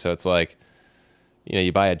anyway. So it's like,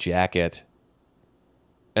 you buy a jacket,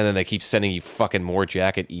 and then they keep sending you fucking more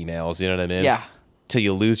jacket emails. You know what I mean? Yeah. Till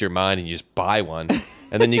you lose your mind and you just buy one,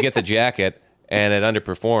 and then you get the jacket and it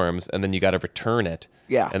underperforms, and then you got to return it.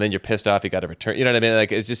 Yeah. And then you're pissed off. You got to return. You know what I mean?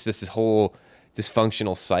 Like it's just this whole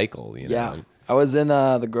dysfunctional cycle. Yeah. I was in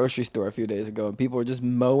the grocery store a few days ago, and people were just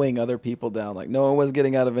mowing other people down. Like no one was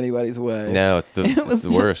getting out of anybody's way. No, it's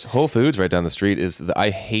the worst. Whole Foods right down the street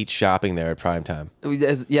I hate shopping there at prime time.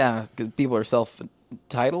 Yeah, because people are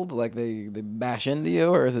self-entitled. Like they bash into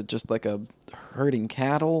you, or is it just like a herding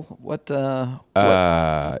cattle? What's your?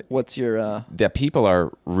 Yeah, people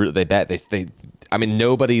are. They. I mean,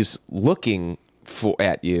 nobody's looking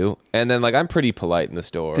at you, and then like I'm pretty polite in the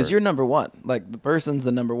store because you're number one. Like the person's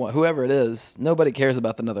the number one, whoever it is. Nobody cares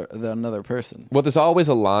about the another person. Well, there's always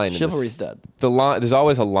a line. Chivalry's dead. There's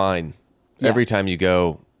always a line every time you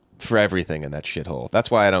go for everything in that shithole.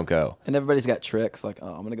 That's why I don't go. And everybody's got tricks like,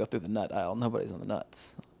 oh, I'm gonna go through the nut aisle. Nobody's on the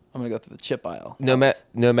nuts. I'm gonna go through the chip aisle.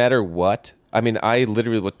 No matter what. I mean, I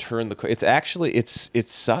literally would turn the. It's actually it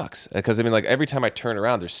sucks because I mean, like every time I turn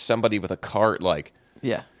around, there's somebody with a cart like.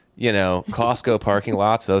 Yeah. Costco parking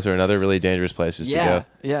lots, those are another really dangerous places to go.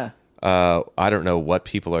 Yeah. I don't know what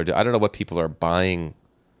people are doing. I don't know what people are buying.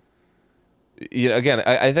 Again,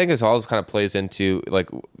 I think this all kind of plays into like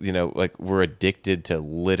we're addicted to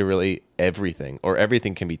literally everything, or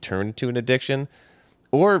everything can be turned into an addiction,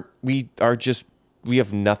 or we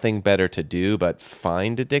have nothing better to do but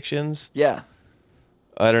find addictions. Yeah.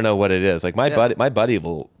 I don't know what it is. Like my buddy,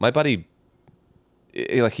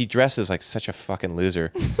 like he dresses like such a fucking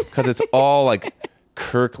loser because it's all like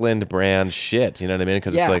Kirkland brand shit. You know what I mean?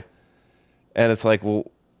 Because it's like, well,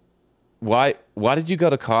 why did you go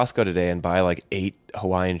to Costco today and buy like 8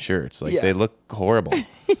 Hawaiian shirts? Like they look horrible.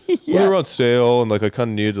 They were on sale, and like I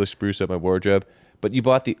kind of needed to spruce up my wardrobe. But you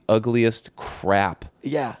bought the ugliest crap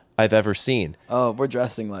I've ever seen. Oh, we're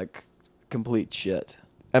dressing like complete shit.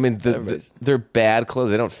 I mean, they're bad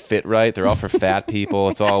clothes. They don't fit right. They're all for fat people.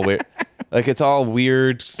 It's all weird. Like, it's all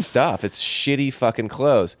weird stuff. It's shitty fucking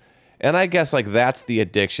clothes. And I guess, like, that's the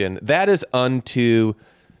addiction. That is unto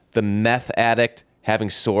the meth addict having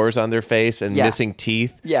sores on their face and missing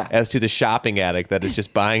teeth, as to the shopping addict that is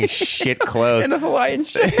just buying shit clothes. In a Hawaiian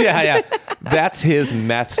shirt. Yeah. That's his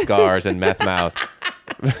meth scars and meth mouth.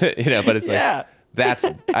 But it's like,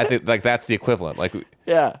 I think, like, that's the equivalent. Like,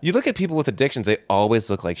 Yeah. You look at people with addictions, they always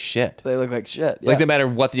look like shit. They look like shit. Yeah. Like no matter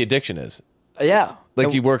what the addiction is. Yeah.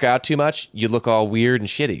 Like you work out too much, you look all weird and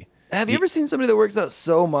shitty. Have you ever seen somebody that works out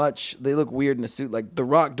so much they look weird in a suit? Like The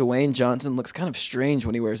Rock, Dwayne Johnson looks kind of strange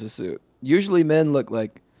when he wears a suit. Usually men look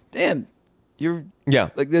like, damn, you're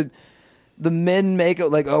like the men make it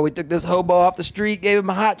like, oh, we took this hobo off the street, gave him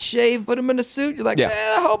a hot shave, put him in a suit. You're like, the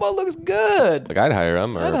hobo looks good. Like I'd hire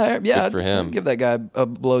him. I'd hire him. Yeah, good for him. I'd give that guy a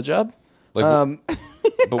blowjob. Like,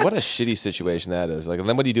 but what a shitty situation that is. Like, and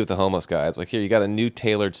then what do you do with the homeless guy? It's like, here, you got a new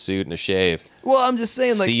tailored suit and a shave. Well, I'm just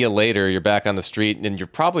saying, like, see you later. You're back on the street, and you're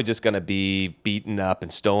probably just gonna be beaten up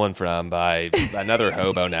and stolen from by another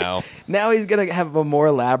hobo now. Now he's gonna have a more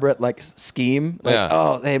elaborate like scheme. Like,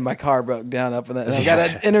 oh, hey, my car broke down up in that. I got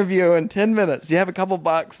an interview in 10 minutes. You have a couple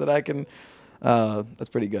bucks that I can. That's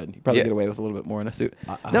pretty good. You probably get away with a little bit more in a suit.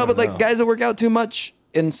 No, but like guys that work out too much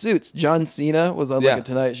in suits. John Cena was on like a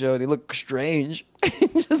Tonight Show, and he looked strange,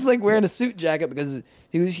 just like wearing a suit jacket because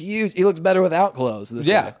he was huge. He looks better without clothes. This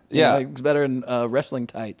guy. He looks better in wrestling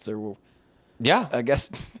tights or I guess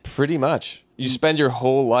pretty much. You spend your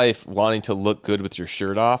whole life wanting to look good with your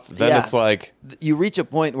shirt off. Then it's like you reach a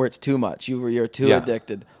point where it's too much. You're too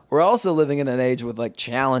addicted. We're also living in an age with like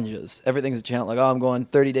challenges. Everything's a challenge. Like, oh, I'm going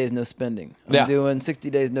 30 days no spending. I'm doing 60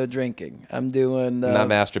 days no drinking. I'm doing not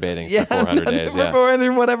masturbating for 400 days. For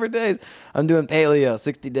 400 whatever days. I'm doing paleo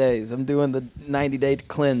 60 days. I'm doing the 90-day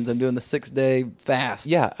cleanse. I'm doing the 6-day fast.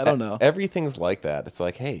 Yeah, I don't know. Everything's like that. It's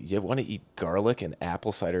like, hey, you want to eat garlic and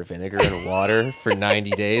apple cider vinegar and water for 90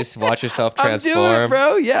 days? Watch yourself transform. I'm doing it,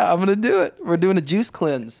 bro. Yeah, I'm gonna do it. We're doing a juice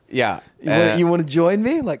cleanse. Yeah. You want to join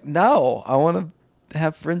me? Like, no, I want to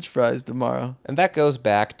have French fries tomorrow. And that goes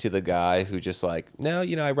back to the guy who just like, no,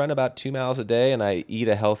 I run about 2 miles a day and I eat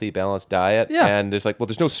a healthy, balanced diet. Yeah. And there's like, well,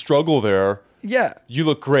 there's no struggle there. Yeah. You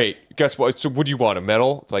look great. Guess what? So what do you want, a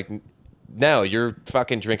medal? It's like, no, you're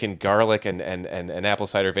fucking drinking garlic and apple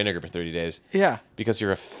cider vinegar for 30 days. Yeah. Because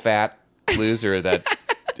you're a fat loser that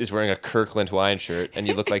is wearing a Kirkland Hawaiian shirt and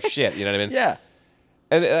you look like shit. You know what I mean? Yeah.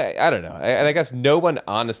 And I don't know. And I guess no one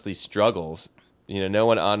honestly struggles. No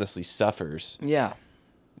one honestly suffers. Yeah.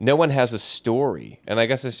 No one has a story. And I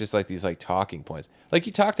guess it's just like these like talking points. Like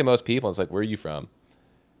you talk to most people, and it's like, where are you from?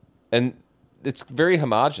 And it's very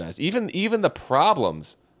homogenized. Even the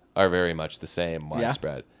problems are very much the same,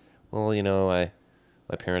 widespread. Yeah. Well,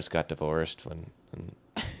 my parents got divorced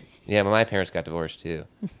my parents got divorced too.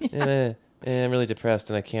 I'm really depressed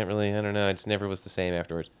and I don't know, it just never was the same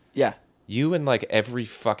afterwards. Yeah. You and like every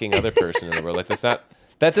fucking other person in the world. Like that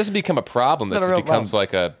doesn't become a problem. That just becomes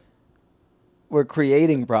like a... We're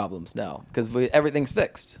creating problems now because everything's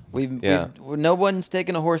fixed. No one's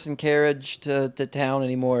taking a horse and carriage to town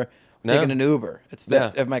anymore. Taking an Uber. It's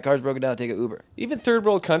fixed. If my car's broken down, I take an Uber. Even third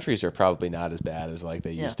world countries are probably not as bad as like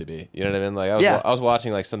they used to be. You know what I mean? Like I was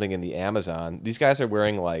watching like something in the Amazon. These guys are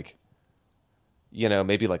wearing like,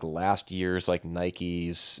 maybe like last year's like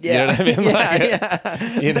Nikes. Yeah. You know what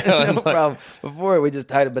I mean? No problem. Before we just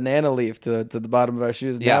tied a banana leaf to the bottom of our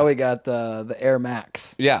shoes. Yeah. Now we got the Air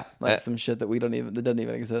Max. Yeah. Like some shit that that doesn't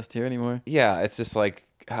even exist here anymore. Yeah. It's just like,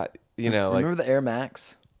 Remember the Air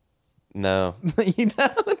Max? No. You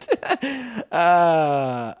don't?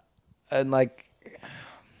 And like,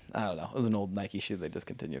 I don't know. It was an old Nike shoe they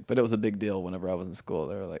discontinued, but it was a big deal whenever I was in school.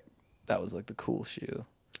 They were like, that was like the cool shoe.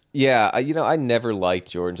 Yeah, I never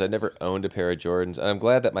liked Jordans. I never owned a pair of Jordans. And I'm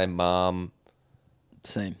glad that my mom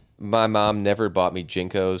never bought me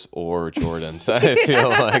Jinkos or Jordans. I feel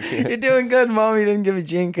like... You're doing good, Mom. You didn't give me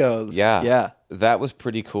Jinkos. Yeah. Yeah. That was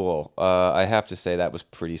pretty cool. I have to say that was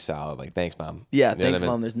pretty solid. Like, thanks, Mom. Yeah, thanks,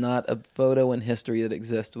 Mom. There's not a photo in history that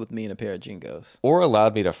exists with me in a pair of Jinkos. Or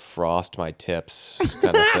allowed me to frost my tips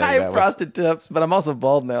kind of thing. I have frosted tips, but I'm also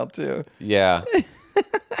bald now, too. Yeah.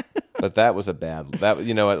 But that was a bad.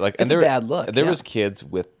 It's a bad look. There was kids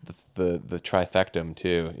with the trifectum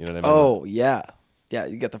too. You know what I mean? Oh yeah, yeah.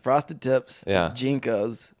 You got the frosted tips,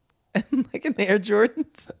 Jinkos, and like an Air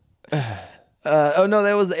Jordans. Oh no,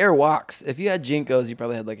 that was the Air Walks. If you had Jinkos, you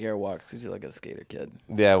probably had like Air Walks because you're like a skater kid.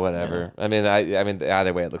 Yeah, whatever. Yeah. I mean,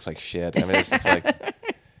 either way, it looks like shit. I mean, it's just like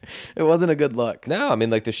it wasn't a good look. No, I mean,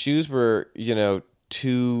 like the shoes were,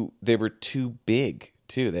 too big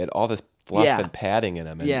too. They had all this fluff and padding in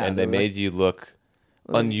them, and they made you look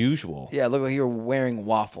unusual. Yeah, it looked like you were wearing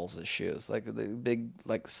waffles as shoes, like the big,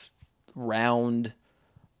 like round.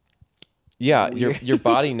 Yeah, your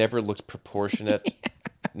body never looked proportionate,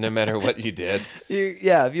 no matter what you did.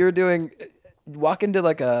 If you were walk into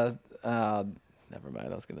like a, never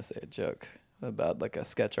mind, I was gonna say a joke. about like a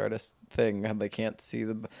sketch artist thing, how they can't see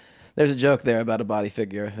there's a joke there about a body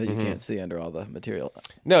figure that you can't see under all the material.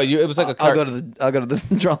 No, it was like I'll go to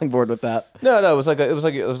the drawing board with that. No, it was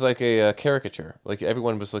like a caricature. Like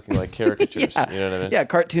everyone was looking like caricatures. Yeah. You know what I mean? Yeah,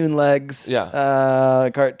 cartoon legs. Yeah.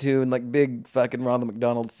 Cartoon like big fucking Ronald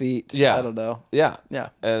McDonald feet. Yeah. I don't know. Yeah. Yeah.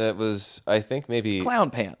 And it was, I think maybe clown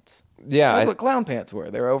pants. Yeah, That's what clown pants were.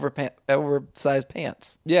 They were oversized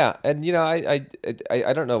pants. Yeah, and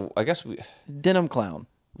I don't know. I guess Denim clown.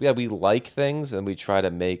 we like things and we try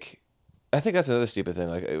to make. I think that's another stupid thing.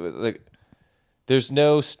 Like there's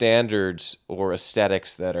no standards or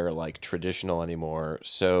aesthetics that are like traditional anymore.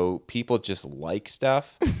 So people just like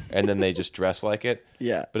stuff and then they just dress like it.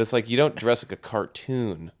 Yeah. But it's like you don't dress like a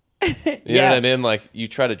cartoon. You know what I mean? Like you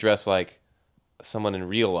try to dress like someone in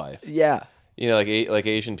real life. Yeah. You know, like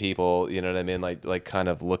Asian people, you know what I mean? Like kind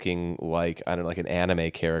of looking like, I don't know, like an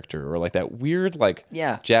anime character or like that weird like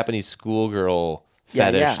Japanese schoolgirl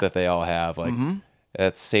fetish that they all have. Like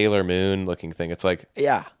that Sailor Moon looking thing. It's like,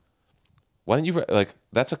 why don't you like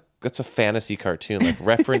that's a fantasy cartoon. Like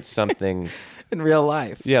reference something in real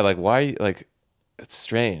life. Yeah, like why like it's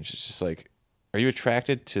strange. It's just like, are you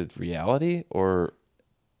attracted to reality or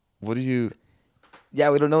what do you? Yeah,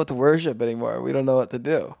 we don't know what to worship anymore. We don't know what to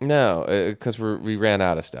do. No, because we ran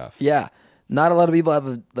out of stuff. Yeah, not a lot of people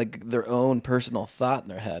have like their own personal thought in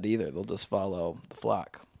their head either. They'll just follow the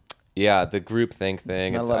flock. Yeah, the groupthink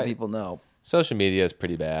thing. Not a lot of people know. Social media is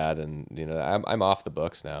pretty bad, and you know I'm off the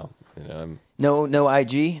books now. You know, no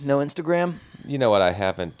IG, no Instagram. You know what? I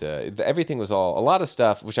haven't. Everything was a lot of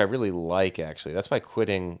stuff which I really like actually. That's why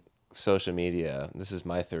quitting social media. This is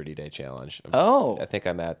my 30-day challenge. I think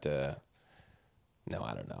I'm at. No,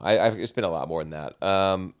 I don't know. It's been a lot more than that.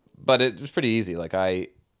 But it was pretty easy. Like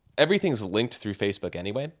everything's linked through Facebook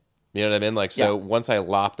anyway. You know what I mean? Like so, once I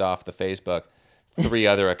lopped off the Facebook, 3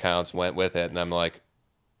 other accounts went with it, and I'm like,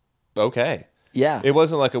 okay. Yeah. It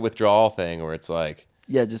wasn't like a withdrawal thing where it's like,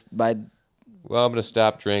 just by. Well, I'm gonna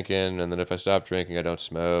stop drinking, and then if I stop drinking, I don't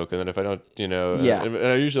smoke, and then if I don't, and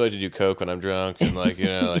I usually like to do coke when I'm drunk, and like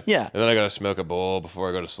and then I gotta smoke a bowl before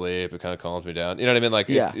I go to sleep. It kind of calms me down. You know what I mean? Like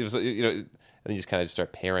it was and you just kind of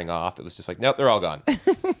start pairing off. It was just like, nope, they're all gone.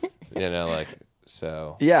 Like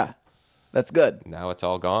so. Yeah, that's good. Now it's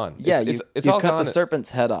all gone. Yeah, it's you all cut gone. the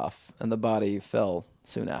serpent's head off, and the body fell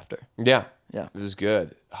soon after. Yeah, yeah, it was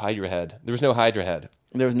good. Hydra head. There was no Hydra head.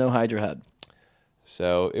 There was no Hydra head.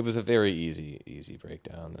 So it was a very easy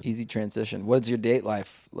breakdown. Easy transition. What does your date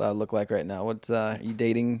life look like right now? What's are you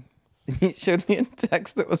dating? He showed me a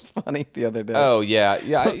text that was funny the other day. Oh yeah.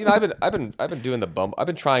 I've been doing the Bumble. I've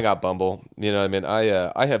been trying out Bumble. You know what I mean?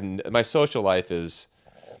 I have my social life is.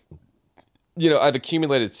 I've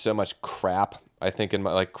accumulated so much crap. I think in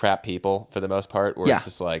my like crap people for the most part. Where it's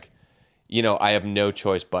just like, I have no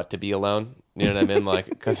choice but to be alone. You know what I mean? Like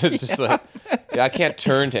because it's just like I can't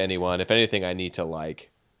turn to anyone. If anything, I need to like.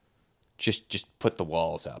 Just put the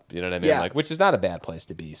walls up, you know what I mean? Yeah. Like, which is not a bad place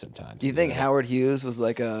to be sometimes. Do you think Howard Hughes was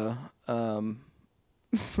like a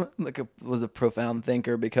was a profound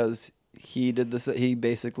thinker because he did this? He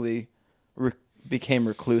basically became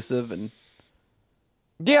reclusive and.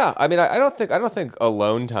 Yeah, I mean, I don't think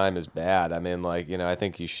alone time is bad. I mean, like I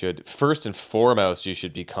think you should first and foremost you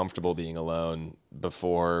should be comfortable being alone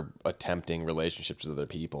before attempting relationships with other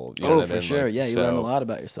people. You know what I mean? Sure. Like, yeah, you learn a lot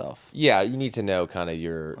about yourself. Yeah, you need to know kind of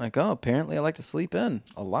your like. Oh, apparently I like to sleep in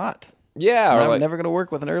a lot. Yeah, I'm never going to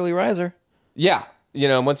work with an early riser. Yeah,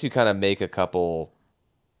 once you kind of make a couple,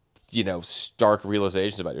 stark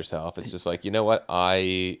realizations about yourself, it's just like what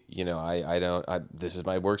I don't. This is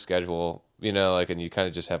my work schedule. And you kind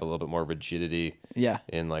of just have a little bit more rigidity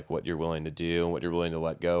in like what you're willing to do and what you're willing to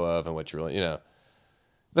let go of and what you're willing,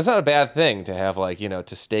 that's not a bad thing to have like,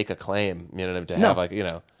 to stake a claim, have like,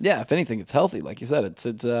 Yeah, if anything, it's healthy. Like you said, it's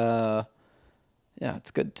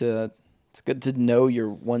good to know your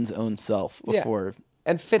one's own self before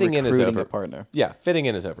and fitting in is a partner. Yeah, fitting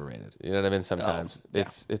in is overrated. You know what I mean? Sometimes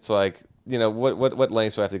it's like, what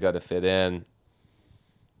lengths do I have to go to fit in?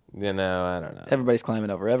 I don't know. Everybody's climbing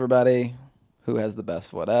over everybody. Who has the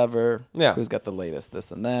best whatever? Yeah. Who's got the latest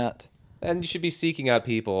this and that? And you should be seeking out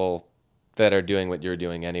people that are doing what you're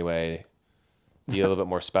doing anyway. Be a little bit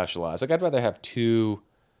more specialized. Like I'd rather have 2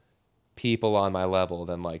 people on my level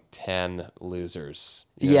than like 10 losers.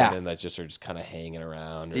 And that just are just kind of hanging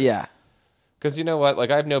around. Because you know what?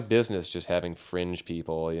 Like I have no business just having fringe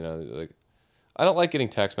people. Like I don't like getting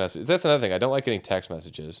text messages. That's another thing. I don't like getting text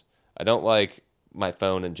messages. I don't like my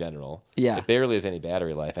phone in general. Yeah. It barely has any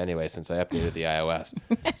battery life anyway since I updated the iOS.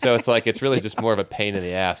 So it's like it's really just more of a pain in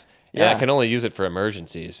the ass. And I can only use it for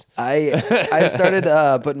emergencies. I started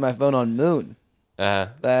putting my phone on Moon.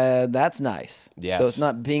 That's nice. Yes. So it's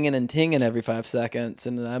not pinging and tinging every 5 seconds,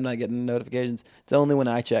 and I'm not getting notifications. It's only when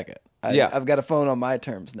I check it. I've got a phone on my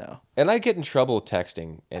terms now. And I get in trouble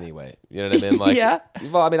texting anyway. You know what I mean? Like, yeah.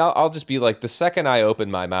 Well, I mean, I'll just be like, the second I open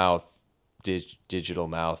my mouth, digital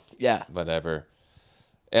mouth, whatever,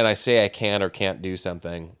 and I say I can or can't do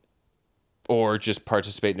something, or just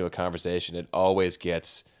participate into a conversation, it always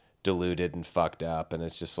gets diluted and fucked up, and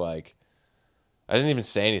it's just like, I didn't even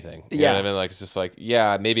say anything. You know what I mean? Like, it's just like,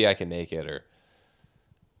 yeah, maybe I can make it, or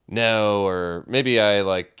no, or maybe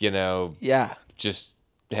I just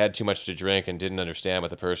had too much to drink and didn't understand what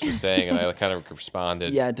the person was saying, and I kind of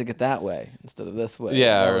responded. Yeah, I took it that way instead of this way.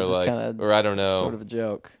 Yeah, that or like, or I don't know, sort of a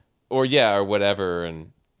joke. Or or whatever,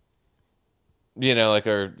 and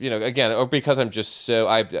again, or because I'm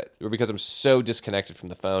so disconnected from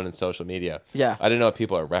the phone and social media. Yeah, I don't know what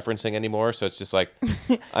people are referencing anymore, so it's just like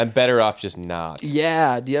I'm better off just not.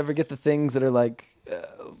 Yeah. Do you ever get the things that are like,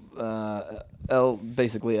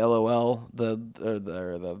 basically LOL,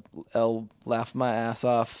 the L laugh my ass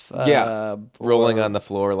off. Rolling on the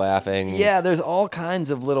floor laughing. Yeah, there's all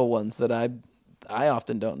kinds of little ones that I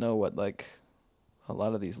often don't know what like a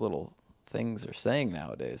lot of these little things are saying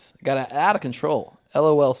nowadays. It got out of control.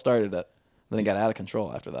 LOL started it, then it got out of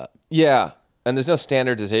control after that. Yeah, and there's no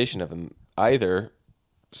standardization of them either.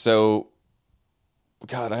 So,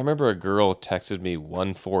 God, I remember a girl texted me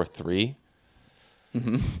 143.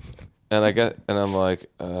 Mm-hmm. And I'm like,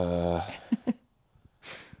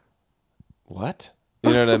 what?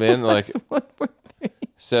 You know what I mean? Like,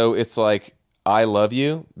 so it's like, I love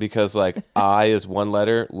you, because like I is 1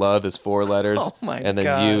 letter, love is 4 letters, and then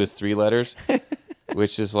God. you is 3 letters,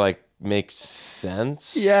 which is like makes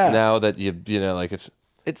sense. Yeah. Now that you know, like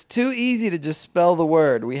it's too easy to just spell the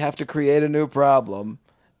word. We have to create a new problem,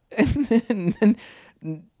 and then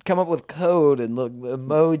come up with code and look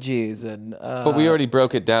emojis and. But we already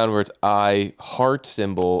broke it down where it's I heart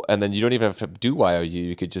symbol, and then you don't even have to do YOU.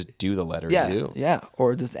 You could just do the letter U. Yeah,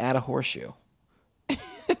 or just add a horseshoe.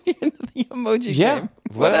 The emoji game.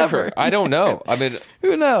 Whatever. I don't know. I mean,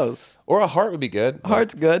 who knows? Or a heart would be good.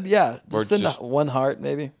 Heart's good. Yeah, Or just send one heart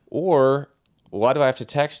maybe. Or why do I have to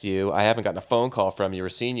text you? I haven't gotten a phone call from you or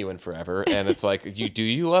seen you in forever, and it's like, do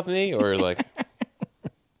you love me, or like,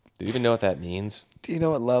 do you even know what that means? Do you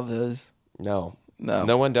know what love is? No,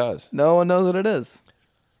 no one does. No one knows what it is.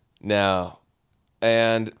 No,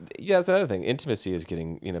 and that's another thing. Intimacy is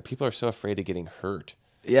getting. People are so afraid of getting hurt.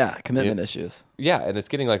 Yeah, commitment issues. Yeah, and it's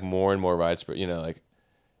getting like more and more widespread.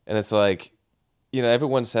 And it's like,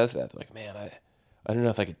 everyone says that. They're like, man, I don't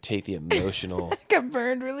know if I could take the emotional. I got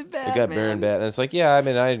burned really bad. Burned bad, and it's like, yeah, I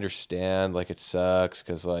mean, I understand. Like, it sucks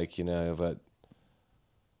because, like, but.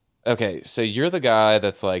 Okay, so you're the guy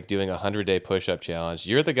that's like doing a 100-day push-up challenge.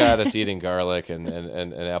 You're the guy that's eating garlic and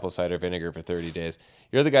apple cider vinegar for 30 days.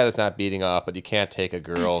 You're the guy that's not beating off, but you can't take a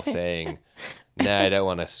girl saying, nah, I don't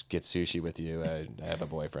want to get sushi with you. I have a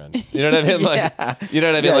boyfriend. You know what I mean? Like, you know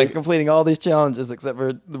what I mean? Yeah, like you're completing all these challenges except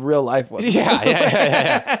for the real life ones. Yeah.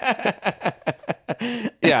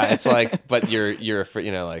 Yeah, it's like, but you're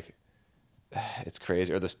like, it's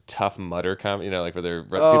crazy. Or this Tough Mudder comment, like where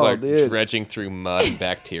people are dredging through mud and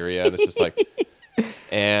bacteria. And it's just like,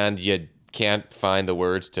 and you can't find the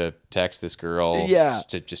words to text this girl. Yeah.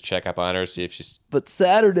 To just check up on her, see if she's. But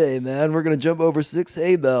Saturday, man, we're going to jump over 6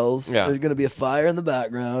 hay bales. Yeah. There's going to be a fire in the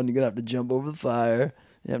background. You're going to have to jump over the fire.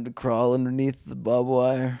 You have to crawl underneath the barbed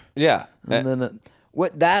wire. Yeah. And then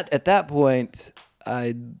at that point,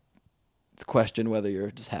 I question whether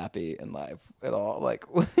you're just happy in life at all. Like,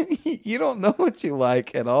 you don't know what you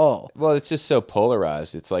like at all. Well, it's just so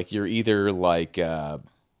polarized. It's like you're either like,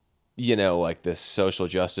 like this social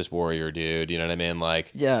justice warrior dude. You know what I mean?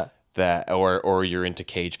 Like, yeah, that, or you're into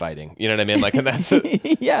cage fighting. You know what I mean? Like, and that's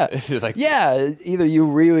yeah, like, yeah. Either you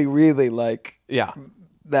really, really like, yeah,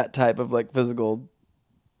 that type of like physical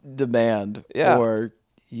demand, or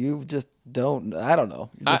you just don't. I don't know.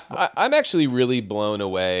 I'm actually really blown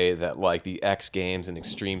away that like the X Games and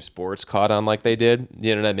extreme sports caught on like they did.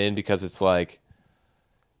 You know what I mean? Because it's like,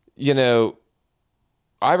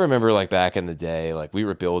 I remember like back in the day, like we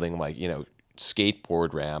were building like,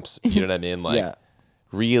 skateboard ramps. You know what I mean? Like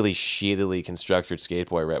really shittily constructed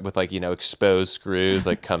skateboard ramp with like, exposed screws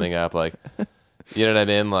like coming up like, you know what I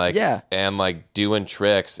mean? Like, and like doing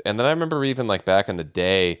tricks. And then I remember even like back in the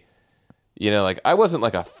day, like I wasn't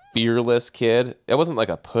like a fearless kid. I wasn't like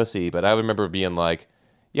a pussy, but I remember being like,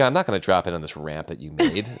 yeah, I'm not going to drop in on this ramp that you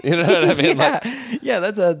made. You know what I mean? Yeah,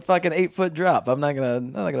 that's a fucking 8-foot drop. I'm not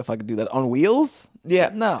gonna fucking do that on wheels.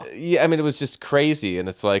 Yeah, no. Yeah, I mean, it was just crazy, and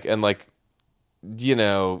it's like, and like,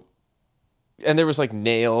 and there was like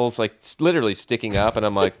nails like literally sticking up, and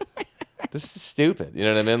I'm like, this is stupid. You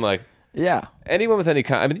know what I mean? Like, Yeah. anyone with any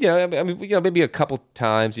kind, maybe a couple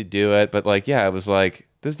times you do it, but like, yeah, it was like,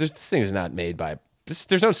 this thing is not made by,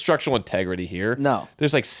 there's no structural integrity here. No.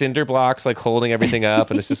 There's like cinder blocks like holding everything up,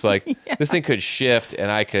 and it's just like, this thing could shift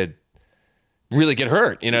and I could really get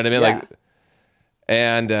hurt. You know what I mean? Yeah. Like,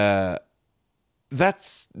 and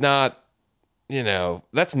that's not,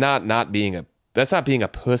 that's not being a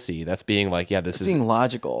pussy. That's being like, yeah, this is being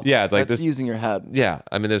logical. Yeah, like that's using your head. Yeah,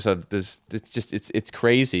 I mean, it's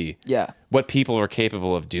crazy. Yeah, what people are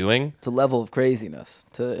capable of doing. It's a level of craziness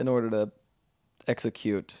in order to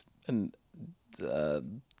execute an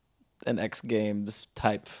X Games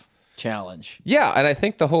type challenge. Yeah, and I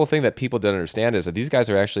think the whole thing that people don't understand is that these guys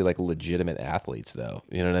are actually like legitimate athletes, though.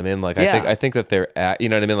 You know what I mean? Like, I think that they're you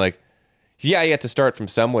know what I mean? Like, yeah, you have to start from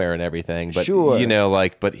somewhere and everything, but sure.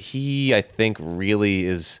 But he, I think, really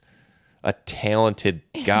is a talented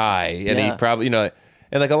guy, and he probably, and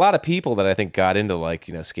like a lot of people that I think got into like,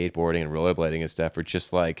 skateboarding and rollerblading and stuff are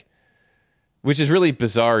just like, which is really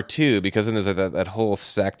bizarre too, because then there's like that whole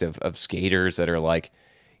sect of skaters that are like,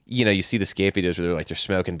 you see the skate videos where they're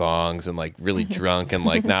smoking bongs and like really drunk and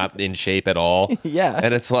like not in shape at all. Yeah.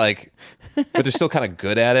 And it's like, but they're still kind of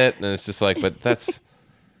good at it. And it's just like, but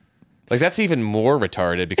that's even more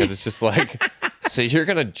retarded, because it's just like, so you're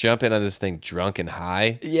going to jump in on this thing drunk and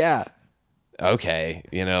high? Yeah. Okay.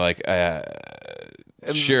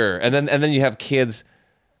 Sure. And then you have kids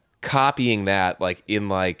copying that like in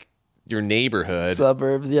like your neighborhood.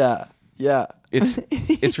 Suburbs. Yeah. Yeah.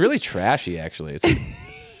 It's really trashy, actually.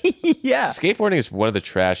 Yeah. Skateboarding is one of the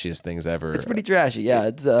trashiest things ever. It's pretty trashy. Yeah.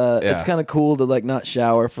 It's kind of cool to like not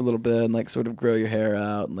shower for a little bit and like sort of grow your hair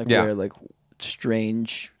out and like wear like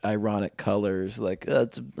strange, ironic colors. Like,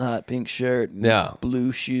 it's a hot pink shirt and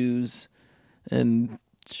blue shoes and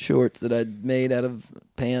shorts that I'd made out of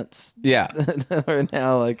pants. Yeah. Or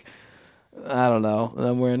now, like, I don't know. And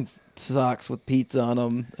I'm wearing socks with pizza on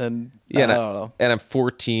them, and I don't know. And I'm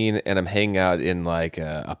 14, and I'm hanging out in like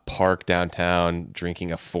a park downtown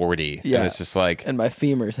drinking a 40. Yeah, and it's just like, and my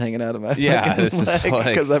femur's hanging out of my it's just leg like,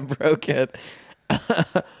 because I broke it.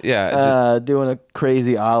 Doing a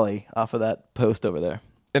crazy ollie off of that post over there.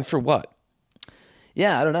 And for what?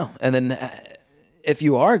 Yeah, I don't know. And then if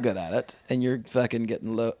you are good at it and you're fucking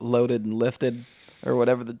getting loaded and lifted or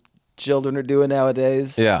whatever the children are doing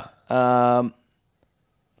nowadays. Yeah. And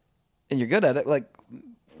you're good at it, like,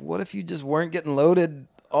 what if you just weren't getting loaded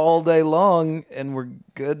all day long and were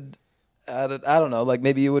good at it? I don't know. Like,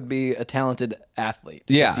 maybe you would be a talented athlete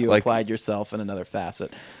if you applied yourself in another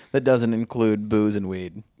facet that doesn't include booze and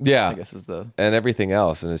weed. Yeah, I guess and everything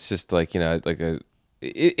else. And it's just like,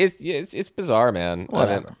 it's bizarre, man.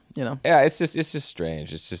 Whatever, Yeah, it's just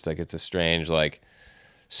strange. It's just like, it's a strange like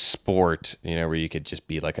sport, where you could just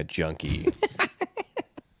be like a junkie.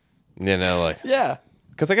 Yeah.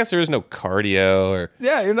 Because I guess there is no cardio or...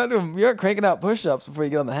 Yeah, you're not cranking out push-ups before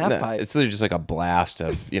you get on the half pipe. It's literally just like a blast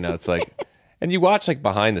of, it's like... And you watch like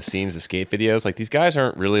behind the scenes of skate videos, like these guys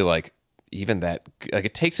aren't really like even that... Like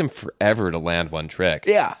it takes them forever to land one trick.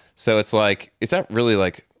 Yeah. So it's like, it's not really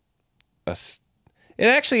like it's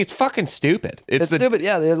fucking stupid. It's stupid,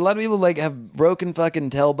 yeah. A lot of people like have broken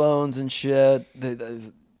fucking tailbones and shit. They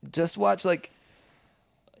just watch like...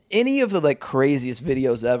 any of the like craziest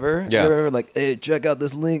videos ever. Yeah. You're like, hey, check out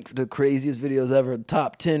this link for the craziest videos ever.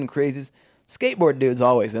 Top 10 craziest. Skateboard dude's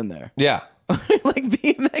always in there. Yeah. Like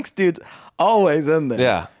BMX dude's always in there.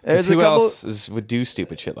 Yeah. There's who else would do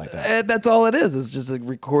stupid shit like that? That's all it is. It's just like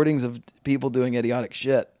recordings of people doing idiotic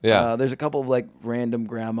shit. Yeah. There's a couple of like random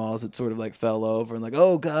grandmas that sort of like fell over and like,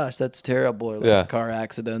 oh gosh, that's terrible. Or like car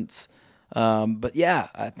accidents. But yeah,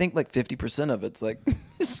 I think like 50% of it's like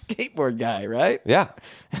skateboard guy, right? Yeah.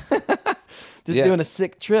 Just doing a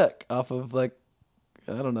sick trick off of like,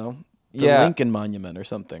 I don't know, the Lincoln Monument or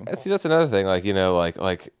something. See, that's another thing. Like,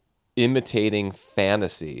 like imitating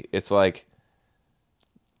fantasy. It's like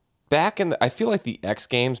I feel like the X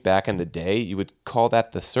Games back in the day, you would call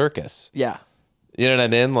that the circus. Yeah. You know what I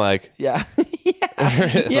mean? Like, yeah.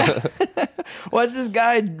 Yeah. Watch this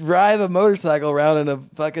guy drive a motorcycle around in a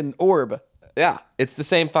fucking orb. Yeah, it's the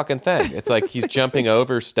same fucking thing. It's like he's jumping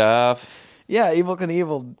over stuff. Yeah, Evel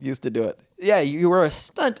Knievel used to do it. Yeah, you were a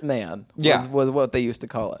stunt man. Was what they used to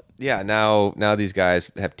call it. Yeah, now these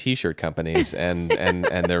guys have T-shirt companies and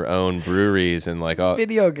their own breweries and like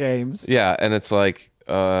video games. Yeah, and it's like,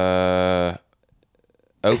 okay.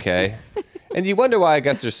 And you wonder why I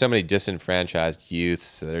guess there's so many disenfranchised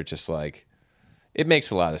youths that are just like, it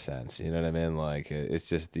makes a lot of sense. You know what I mean? Like, it's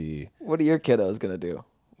just the... What are your kiddos going to do?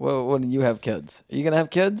 Well, when you have kids? Are you going to have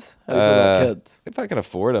kids? How do you feel about kids? If I could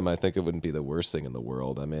afford them, I think it wouldn't be the worst thing in the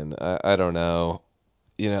world. I mean, I don't know.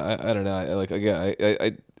 I don't know.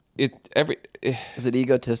 Is it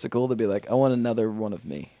egotistical to be like, I want another one of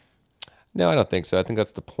me? No, I don't think so. I think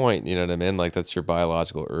that's the point. You know what I mean? Like that's your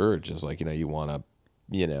biological urge. Is like you want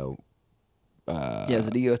to, is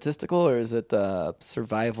it egotistical or is it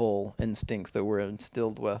survival instincts that we're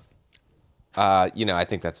instilled with? I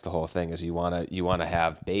think that's the whole thing. Is you want to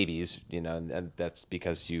have babies. And that's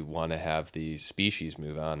because you want to have the species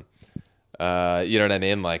move on. You know what I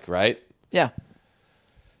mean? Like, right? Yeah.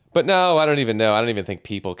 But no, I don't even know. I don't even think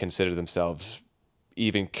people consider themselves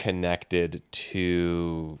even connected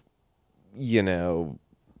to,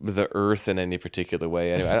 the earth in any particular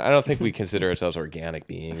way. Anyway, I don't think we consider ourselves organic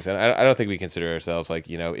beings. And I don't think we consider ourselves like,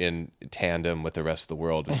 in tandem with the rest of the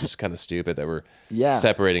world, which is kind of stupid that we're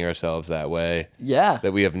separating ourselves that way. Yeah.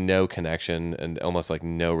 That we have no connection and almost like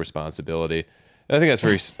no responsibility. And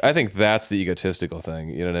I think that's the egotistical thing.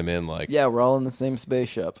 You know what I mean? Like, yeah, we're all in the same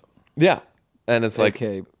spaceship. Yeah. And it's like,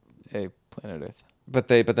 a planet Earth. But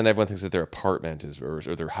then everyone thinks that their apartment is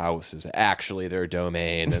or their house is actually their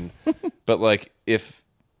domain. And but like if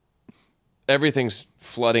everything's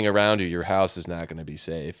flooding around you, your house is not going to be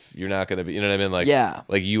safe. You're not going to be, you know what I mean? Like,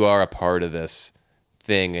 like you are a part of this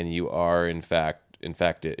thing, and you are in fact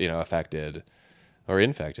affected or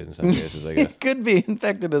infected in some cases. I guess it could be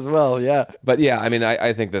infected as well. Yeah. But yeah, I mean,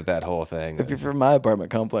 I think that whole thing. If you're from my apartment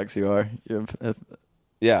complex, you are.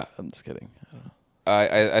 Yeah. I'm just kidding. I don't know.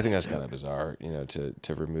 I think that's kind of bizarre,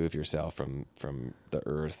 to remove yourself from the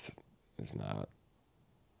earth is not,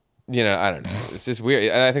 I don't know. It's just weird.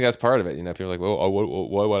 And I think that's part of it. People are like, well,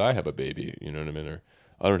 why would I have a baby? You know what I mean? Or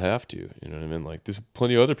I don't have to, you know what I mean? Like there's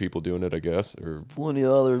plenty of other people doing it, I guess. Or plenty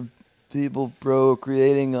of other people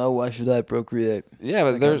procreating. Oh, why should I procreate? Yeah,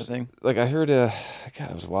 but there's, like I heard, I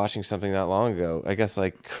was watching something not long ago. I guess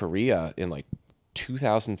like Korea in like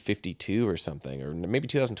 2052 or something, or maybe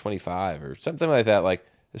 2025 or something like that. Like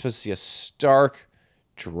they're supposed to see a stark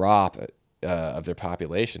drop of their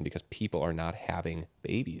population because people are not having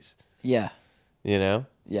babies. Yeah.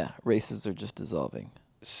 Yeah, races are just dissolving.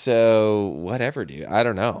 So whatever, dude. I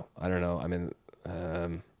don't know. I mean,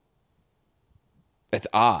 it's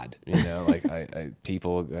odd, like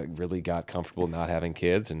people really got comfortable not having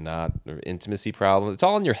kids and not or intimacy problems. It's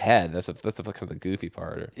all in your head. That's kind of the goofy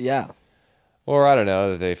part. Yeah. Or I don't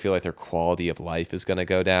know, they feel like their quality of life is going to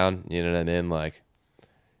go down. You know what I mean? Like,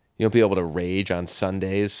 you won't be able to rage on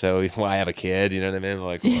Sundays, so I have a kid. You know what I mean?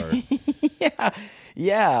 Like, or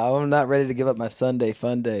yeah. I'm not ready to give up my Sunday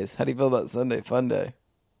fun days. How do you feel about Sunday fun day?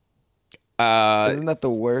 Isn't that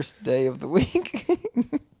the worst day of the week?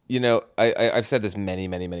 I've said this many,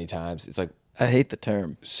 many, many times. It's like, I hate the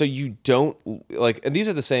term. So you don't like, and these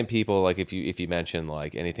are the same people. Like if you mention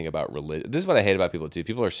like anything about religion, this is what I hate about people too.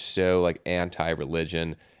 People are so like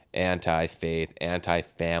anti-religion, anti-faith,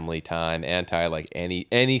 anti-family time, anti like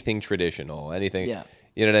anything traditional, anything. Yeah.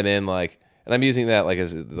 You know what I mean? Like, and I'm using that like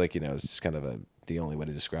as like it's kind of the only way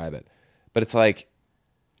to describe it. But it's like,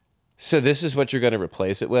 so this is what you're going to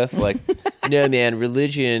replace it with? Like, no, man,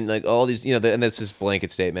 religion, like all these, and that's this blanket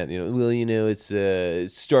statement, it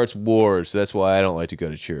starts wars, so that's why I don't like to go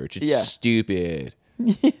to church. It's stupid.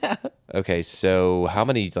 Yeah. Okay, so how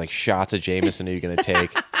many like shots of Jameson are you going to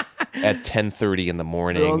take at 10:30 in the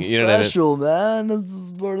morning? Special, man.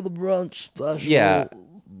 It's part of the brunch special. Yeah.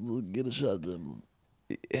 Get a shot of Jameson.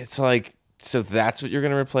 It's like, so that's what you're going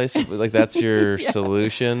to replace it with? Like, that's your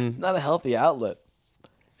solution? Not a healthy outlet.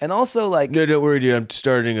 And also, like... No, don't worry, dude. I'm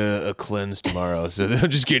starting a cleanse tomorrow, so I'm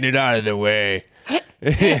just getting it out of the way.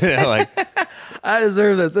 Like... I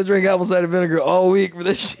deserve this. I drink apple cider vinegar all week for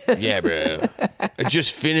this shit. Yeah, bro. I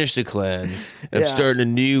just finished a cleanse. I'm starting a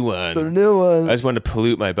new one. I just wanted to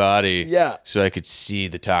pollute my body. Yeah. So I could see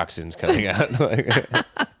the toxins coming out.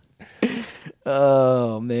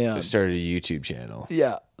 Oh, man. I started a YouTube channel.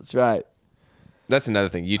 Yeah, that's right. That's another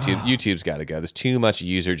thing. YouTube's got to go. There's too much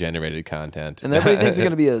user-generated content. And everybody thinks it's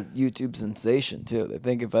going to be a YouTube sensation, too. They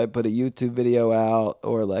think if I put a YouTube video out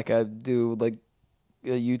or like I do like a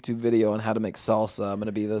YouTube video on how to make salsa, I'm going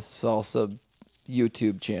to be the salsa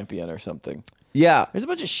YouTube champion or something. Yeah. There's a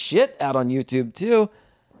bunch of shit out on YouTube, too,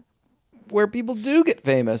 where people do get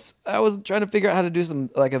famous. I was trying to figure out how to do some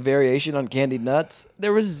like a variation on candied nuts.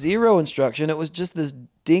 There was zero instruction. It was just this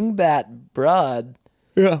dingbat broad.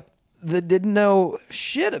 Yeah. That didn't know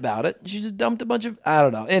shit about it. She just dumped a bunch of, I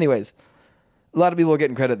don't know. Anyways, a lot of people are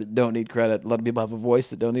getting credit that don't need credit. A lot of people have a voice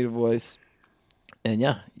that don't need a voice. And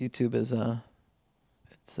yeah, YouTube is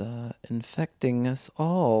it's infecting us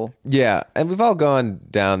all. Yeah, and we've all gone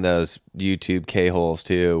down those YouTube K-holes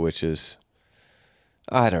too, which is,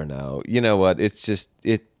 I don't know. You know what? It's just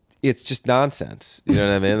nonsense. You know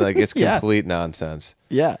what I mean? Like it's complete nonsense.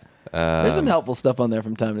 Yeah. There's some helpful stuff on there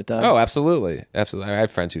from time to time. Oh, absolutely. Absolutely. I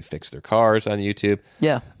have friends who fix their cars on YouTube.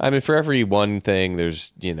 Yeah. I mean, for every one thing,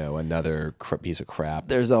 there's, another piece of crap.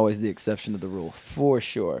 There's always the exception to the rule, for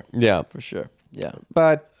sure. Yeah. For sure. Yeah.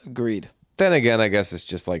 But agreed. Then again, I guess it's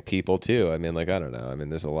just like people too. I mean, like, I don't know. I mean,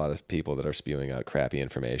 there's a lot of people that are spewing out crappy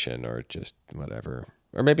information or just whatever.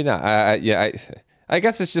 Or maybe not. I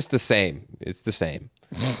guess it's just the same. It's the same.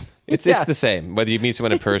 It's the same. Whether you meet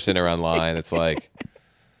someone in person or online, it's like,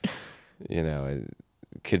 it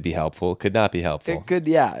could be helpful, could not be helpful. It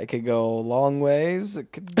could go a long ways.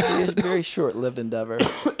 It could be a very short-lived endeavor.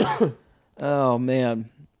 Oh, man.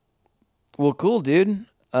 Well, cool, dude.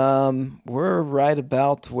 We're right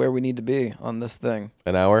about where we need to be on this thing.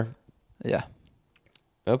 An hour? Yeah.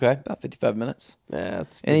 Okay. About 55 minutes. Yeah.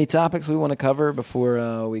 That's Any topics we want to cover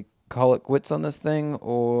before we call it quits on this thing,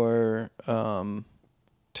 or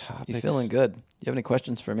you feeling good? You have any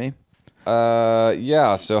questions for me?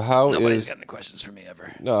 Yeah. So Nobody's got any questions for me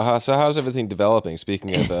ever. No. So how's everything developing?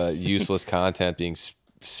 Speaking of useless content being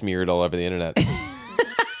smeared all over the internet.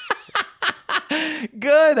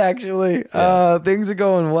 Good, actually. Yeah. Things are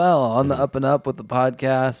going well on the up and up with the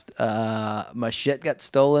podcast. My shit got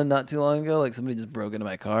stolen not too long ago. Like somebody just broke into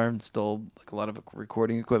my car and stole like a lot of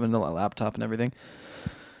recording equipment, a laptop and everything.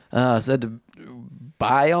 So I had to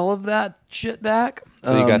buy all of that shit back.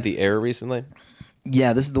 So you got the Air recently?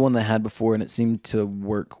 Yeah, this is the one that I had before, and it seemed to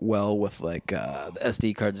work well with like the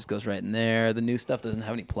SD card just goes right in there. The new stuff doesn't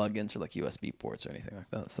have any plugins or like USB ports or anything like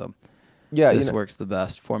that. So yeah, this works the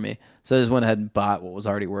best for me. So I just went ahead and bought what was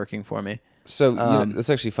already working for me. So it's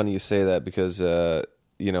actually funny you say that because I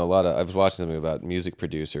was watching something about music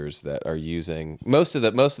producers that are using most of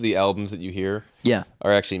the albums that you hear. Yeah,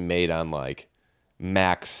 are actually made on like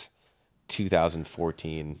Max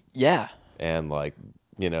 2014. Yeah, and like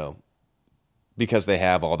because they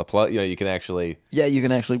have all the plug. You can actually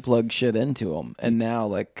plug shit into them, and now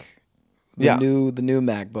like. The new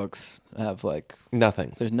MacBooks have like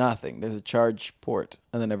nothing. There's nothing. There's a charge port,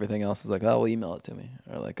 and then everything else is like, oh, well, email it to me,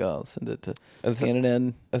 or like, oh, I'll send it to scan it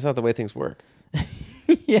in. That's not the way things work.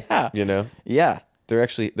 Yeah. Yeah.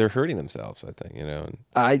 They're hurting themselves, I think. And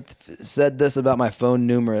I said this about my phone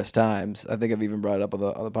numerous times. I think I've even brought it up on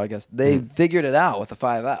the podcast. They figured it out with the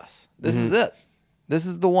 5S. This is it. This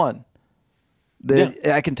is the one.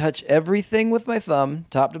 I can touch everything with my thumb,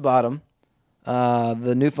 top to bottom.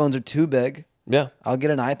 The new phones are too big. Yeah. I'll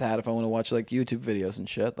get an iPad if I want to watch like YouTube videos and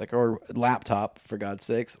shit, like, or laptop for God's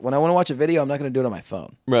sakes. When I want to watch a video, I'm not going to do it on my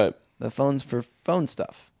phone. Right. The phone's for phone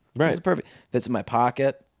stuff. Right. This is perfect. Fits in my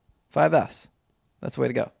pocket. 5S. That's the way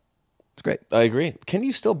to go. It's great. I agree. Can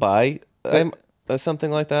you still buy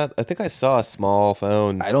something like that? I think I saw a small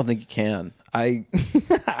phone. I don't think you can. I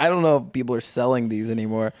don't know if people are selling these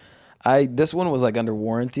anymore. This one was like under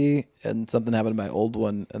warranty, and something happened to my old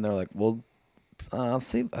one, and they're like, well,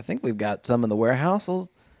 see, I think we've got some in the warehouse. We'll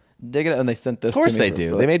dig it out. And they sent this to me. Of course they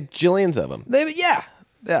do. They made jillions of them. Yeah.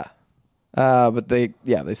 But they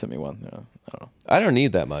sent me one. I don't know. I don't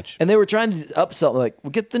need that much. And they were trying to upsell, like,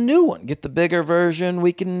 well, get the new one, get the bigger version.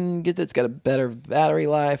 We can get it's got a better battery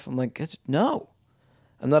life. I'm like, no,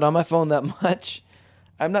 I'm not on my phone that much.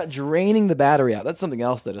 I'm not draining the battery out. That's something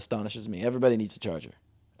else that astonishes me. Everybody needs a charger.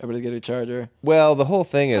 Everybody get a charger. Well, the whole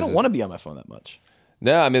thing is, I don't want to be on my phone that much.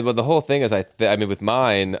 No, I mean, but the whole thing is, with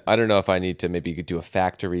mine, I don't know if I need to maybe do a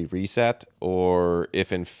factory reset, or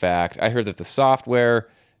if in fact, I heard that the software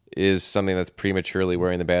is something that's prematurely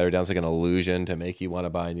wearing the battery down. It's like an illusion to make you want to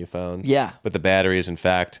buy a new phone. Yeah. But the battery is in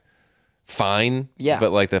fact fine. Yeah.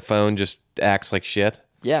 But like the phone just acts like shit.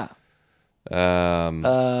 Yeah.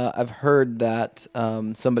 I've heard that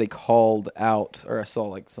somebody called out, or I saw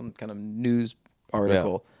like some kind of news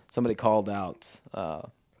article. Yeah. Somebody called out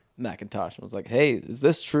Macintosh and was like, hey, is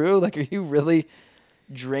this true? Like, are you really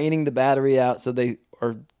draining the battery out? So they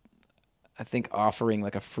are, I think, offering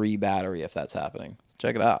like a free battery if that's happening. So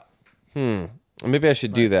check it out. Maybe I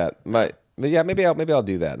should do that. Maybe I'll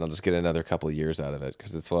do that, and I'll just get another couple of years out of it,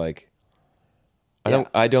 because it's like,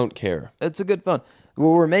 I don't care. It's a good phone.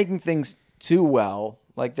 Well, we're making things too well.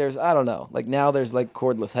 Like there's, I don't know. Like now there's like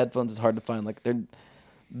cordless headphones. It's hard to find. Like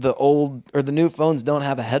the old or the new phones don't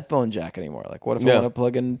have a headphone jack anymore. Like what if I want to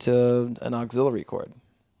plug into an auxiliary cord?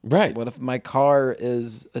 Right. What if my car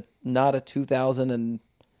is not a 2000 and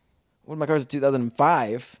what if my car's a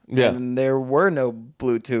 2005 and there were no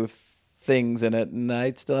Bluetooth things in it and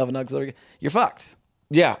I still have an auxiliary? You're fucked.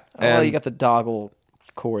 Yeah. Well, you got the doggle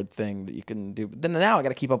cord thing that you can do. But then now I got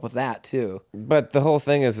to keep up with that too. But the whole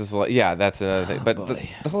thing is like, yeah, that's another thing. But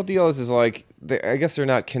the whole deal is like, I guess they're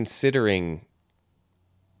not considering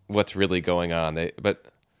what's really going on. But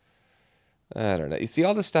I don't know. You see,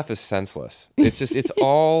 all this stuff is senseless. It's just, it's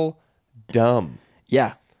all dumb.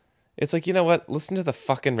 Yeah. It's like, you know what? Listen to the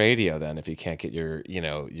fucking radio then if you can't get your,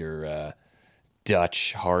 your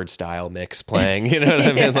Dutch hardstyle mix playing. You know what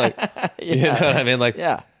I mean? Like, you know what I mean? Like,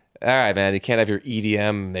 Yeah. All right, man. You can't have your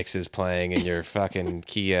EDM mixes playing in your fucking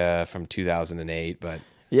Kia from 2008, but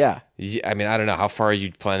Yeah. I mean, I don't know. How far are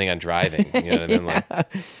you planning on driving? You know what I mean? Like,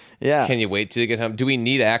 Yeah. can you wait till you get home? Do we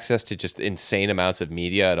need access to just insane amounts of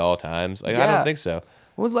media at all times? Like, I Yeah. don't think so.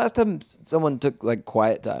 When was the last time someone took like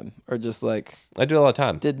quiet time or just like I do it all the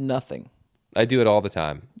time. did nothing? I do it all the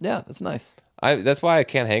time. Yeah, that's nice. That's why I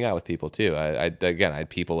can't hang out with people too. I had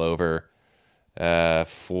people over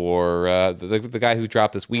for the guy who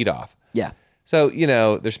dropped this weed off. Yeah. So,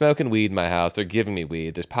 they're smoking weed in my house. They're giving me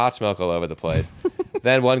weed. There's pot smoke all over the place.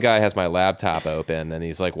 Then one guy has my laptop open, and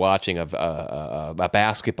he's like watching a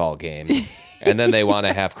basketball game. And then they want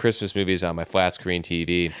to have Christmas movies on my flat screen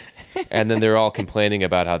TV. And then they're all complaining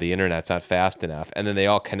about how the internet's not fast enough. And then they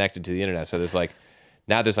all connected to the internet. So there's like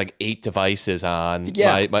 8 devices on.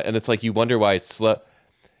 Yeah. And it's like, you wonder why it's slow.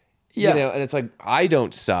 Yeah. And it's like, I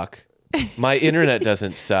don't suck. My internet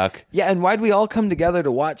doesn't suck. Yeah, and why'd we all come together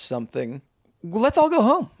to watch something? Well, let's all go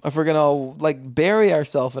home if we're gonna like bury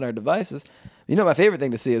ourselves in our devices. My favorite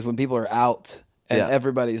thing to see is when people are out and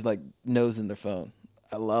everybody's like nosing their phone.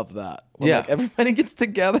 I love that. When, like, everybody gets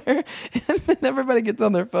together and then everybody gets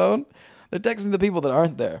on their phone. They're texting the people that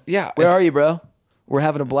aren't there. Yeah. Where are you, bro? We're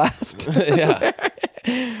having a blast. Yeah.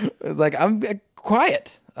 It's like, I'm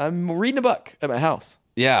quiet. I'm reading a book at my house.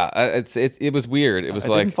 Yeah, it was weird. It was I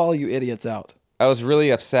like, didn't follow you idiots out. I was really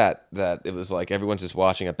upset that it was like everyone's just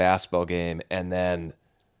watching a basketball game and then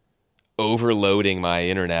overloading my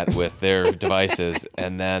internet with their devices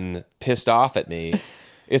and then pissed off at me.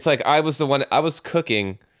 It's like I was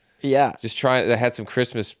cooking. Yeah. Just trying. I had some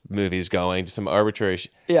Christmas movies going, just some arbitrary.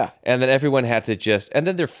 Yeah. And then everyone had to and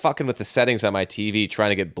then they're fucking with the settings on my TV, trying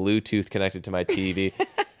to get Bluetooth connected to my TV.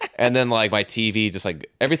 And then like my TV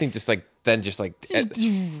everything just like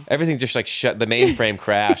everything just like shut, the mainframe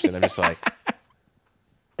crashed, and I'm just like,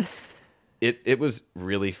 it was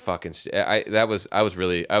really fucking. I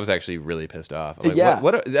was actually really pissed off. I'm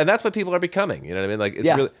like, and that's what people are becoming. You know what I mean? Like, it's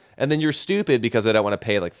really, and then you're stupid because I don't want to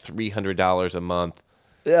pay like $300 a month.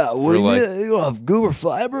 Yeah, what do you mean? You don't have Google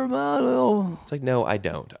Fiber, man? It's like, no, I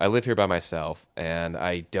don't. I live here by myself, and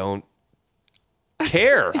I don't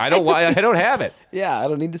care. I don't have it. Yeah, I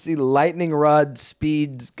don't need to see lightning rod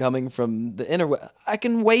speeds coming from the interweb. I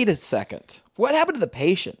can wait a second. What happened to the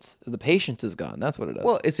patience? The patience is gone. That's what it is.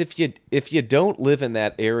 Well, it's if you don't live in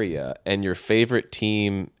that area and your favorite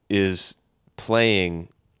team is playing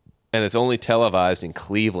and it's only televised in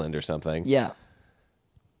Cleveland or something. Yeah.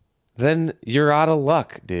 Then you're out of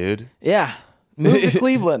luck, dude. Yeah. Move to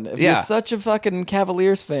Cleveland. If you're such a fucking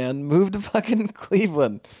Cavaliers fan, move to fucking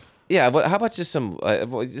Cleveland. Yeah, but how about just some?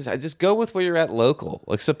 Just go with where you're at local.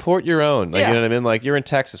 Like, support your own. Like, you know what I mean? Like, you're in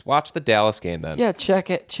Texas. Watch the Dallas game then. Yeah,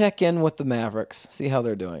 check in with the Mavericks. See how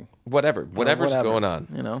they're doing. Whatever's going on.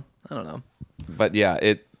 I don't know. But yeah,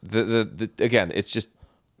 again, it's just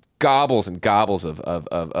gobbles and gobbles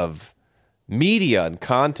of media and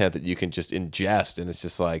content that you can just ingest, and it's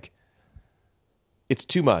just like, it's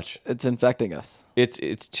too much. It's infecting us.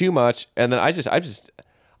 It's too much, and then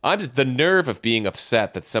I'm just the nerve of being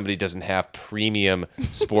upset that somebody doesn't have premium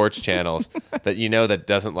sports channels that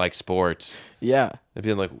doesn't like sports. Yeah. And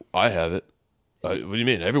being like, I have it. What do you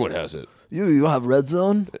mean? Everyone has it. You don't have Red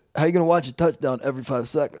Zone? How are you going to watch a touchdown every 5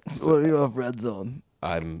 seconds? What do you have Red Zone?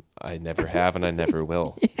 I never have and I never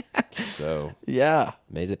will. So yeah.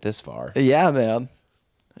 Made it this far. Yeah, man.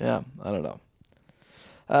 Yeah, I don't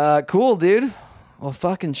know. Cool, dude. Well,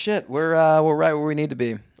 fucking shit. We're right where we need to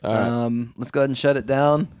be. All right. Let's go ahead and shut it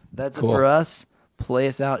down. That's it for us. Play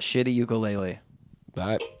us out, shitty ukulele.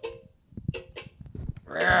 Bye.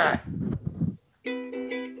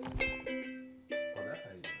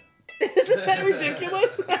 Isn't that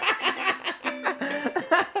ridiculous?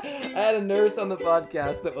 I had a nurse on the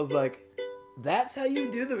podcast that was like, that's how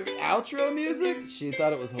you do the outro music? She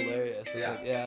thought it was hilarious. Yeah.